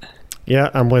Valiant. Yeah,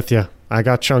 I'm with you. I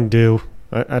got Chengdu.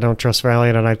 I don't trust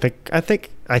Valiant, and I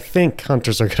think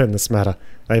Hunters are good in this meta.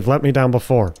 They've let me down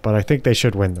before, but I think they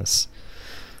should win this.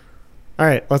 All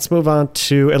right, let's move on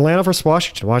to Atlanta versus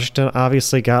Washington. Washington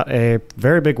obviously got a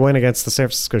very big win against the San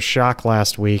Francisco Shock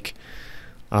last week.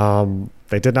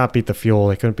 They did not beat the Fuel.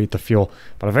 They couldn't beat the Fuel.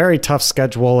 But a very tough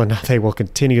schedule, and they will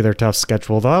continue their tough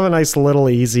schedule. They'll have a nice little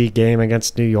easy game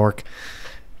against New York.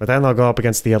 But then they'll go up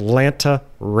against the Atlanta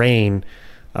Reign,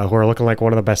 who are looking like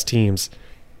one of the best teams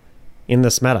in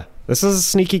this meta. This is a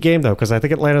sneaky game, though, because I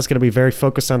think Atlanta's going to be very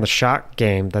focused on the Shock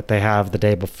game that they have the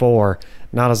day before,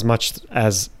 not as much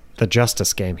as the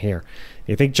Justice game here.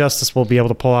 You think Justice will be able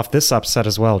to pull off this upset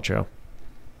as well, Joe?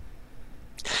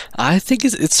 I think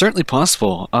it's certainly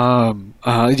possible.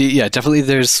 Yeah, definitely.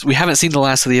 We haven't seen the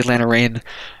last of the Atlanta Reign,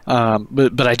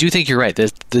 but I do think you're right.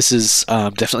 This is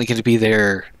definitely going to be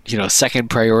their second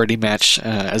priority match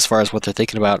as far as what they're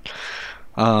thinking about.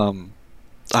 And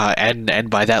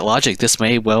by that logic, this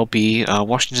may well be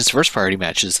Washington's first priority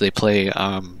match as they play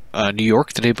New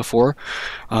York the day before,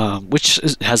 which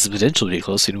has the potential to be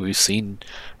close. We've seen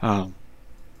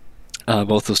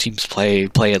both those teams play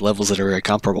at levels that are very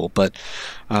comparable, but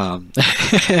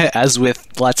as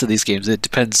with lots of these games, it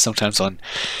depends sometimes on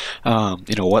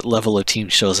what level of team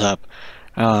shows up.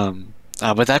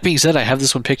 But that being said, I have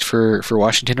this one picked for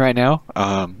Washington right now.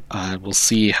 We'll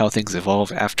see how things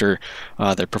evolve after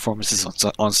their performances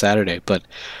on Saturday. But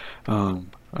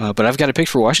I've got a pick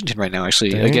for Washington right now.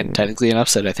 Actually, again, technically an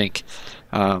upset, I think,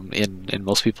 in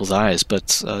most people's eyes. But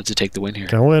to take the win here,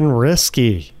 going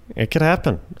risky. It could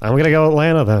happen. I'm going to go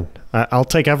Atlanta then. I'll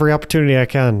take every opportunity I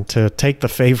can to take the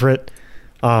favorite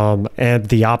and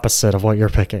the opposite of what you're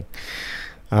picking.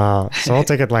 So I'll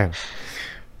take Atlanta.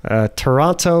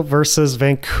 Toronto versus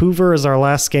Vancouver is our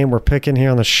last game we're picking here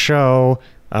on the show.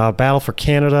 Battle for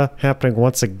Canada happening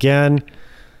once again.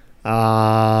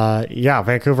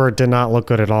 Vancouver did not look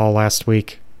good at all last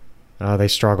week. They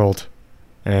struggled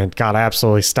and got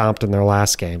absolutely stomped in their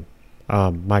last game.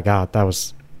 My God, that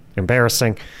was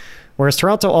embarrassing. Whereas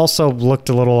Toronto also looked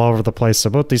a little all over the place. So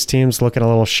both these teams looking a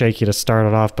little shaky to start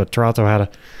it off, but Toronto had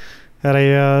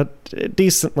a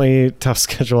decently tough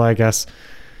schedule, I guess.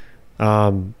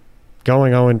 Going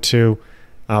 0-2,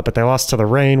 but they lost to the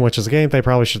Reign, which is a game they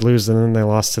probably should lose, and then they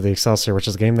lost to the Excelsior, which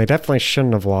is a game they definitely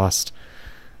shouldn't have lost.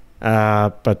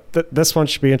 But this one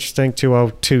should be interesting.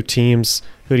 2-2 teams.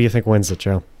 Who do you think wins it,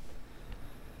 Joe?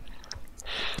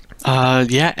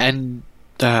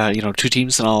 Two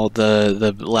teams in all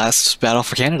the last Battle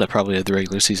for Canada probably of the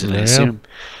regular season, I assume.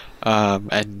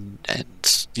 And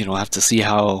have to see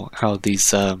how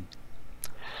these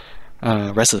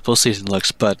rest of the postseason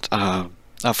looks. But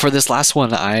for this last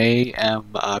one, I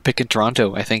am picking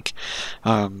Toronto. I think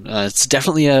it's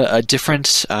definitely a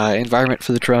different environment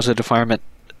for the Toronto Defiant.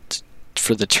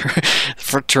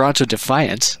 For Toronto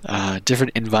Defiant,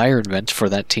 different environment for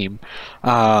that team.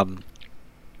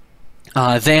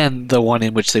 Than the one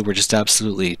in which they were just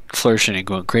absolutely flourishing and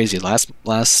going crazy last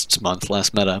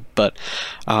meta. But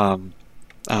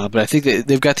I think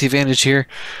they've got the advantage here.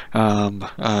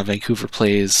 Vancouver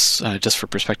plays, just for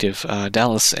perspective,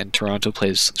 Dallas, and Toronto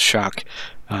plays Shock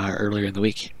earlier in the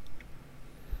week.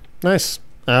 Nice.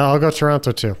 I'll go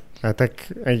Toronto too. I think,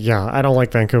 I don't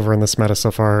like Vancouver in this meta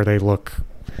so far. They look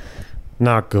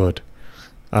not good.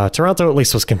 Toronto at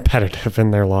least was competitive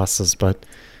in their losses, but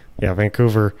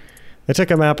Vancouver... They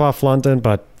took a map off London,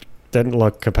 but didn't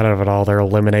look competitive at all. They're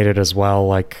eliminated as well.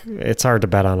 Like, it's hard to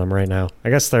bet on them right now.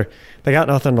 I guess they got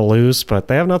nothing to lose, but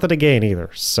they have nothing to gain either.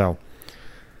 So,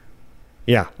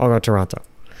 I'll go Toronto.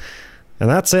 And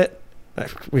that's it.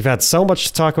 We've had so much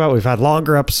to talk about. We've had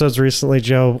longer episodes recently,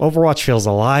 Joe. Overwatch feels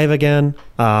alive again.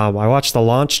 I watched the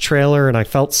launch trailer, and I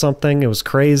felt something. It was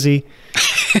crazy.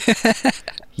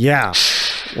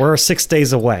 We're 6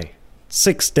 days away.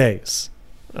 6 days.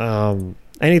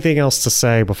 Anything else to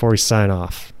say before we sign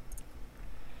off?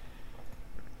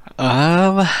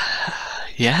 I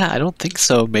don't think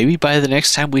so. Maybe by the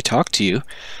next time we talk to you,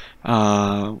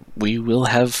 we will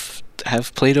have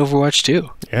played Overwatch 2.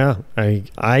 Yeah,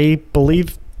 I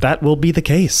believe that will be the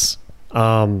case.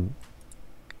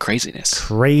 Craziness.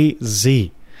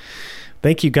 Crazy.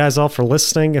 Thank you guys all for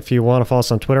listening. If you want to follow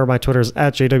us on Twitter, my Twitter is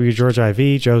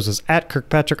 @JWGeorgeIV. Joe's is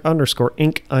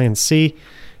 @Kirkpatrick_Inc.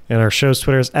 And our show's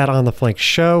Twitter is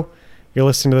 @OnTheFlankShow. You're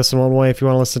listening to this in one way. If you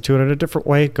want to listen to it in a different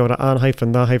way, go to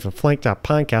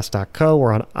on-the-flank.podcast.co.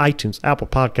 We're on iTunes, Apple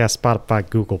Podcasts, Spotify,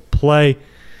 Google Play.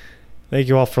 Thank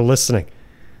you all for listening.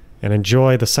 And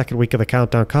enjoy the second week of the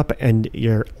Countdown Cup and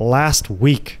your last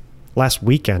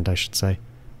weekend, I should say,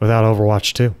 without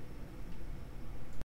Overwatch 2.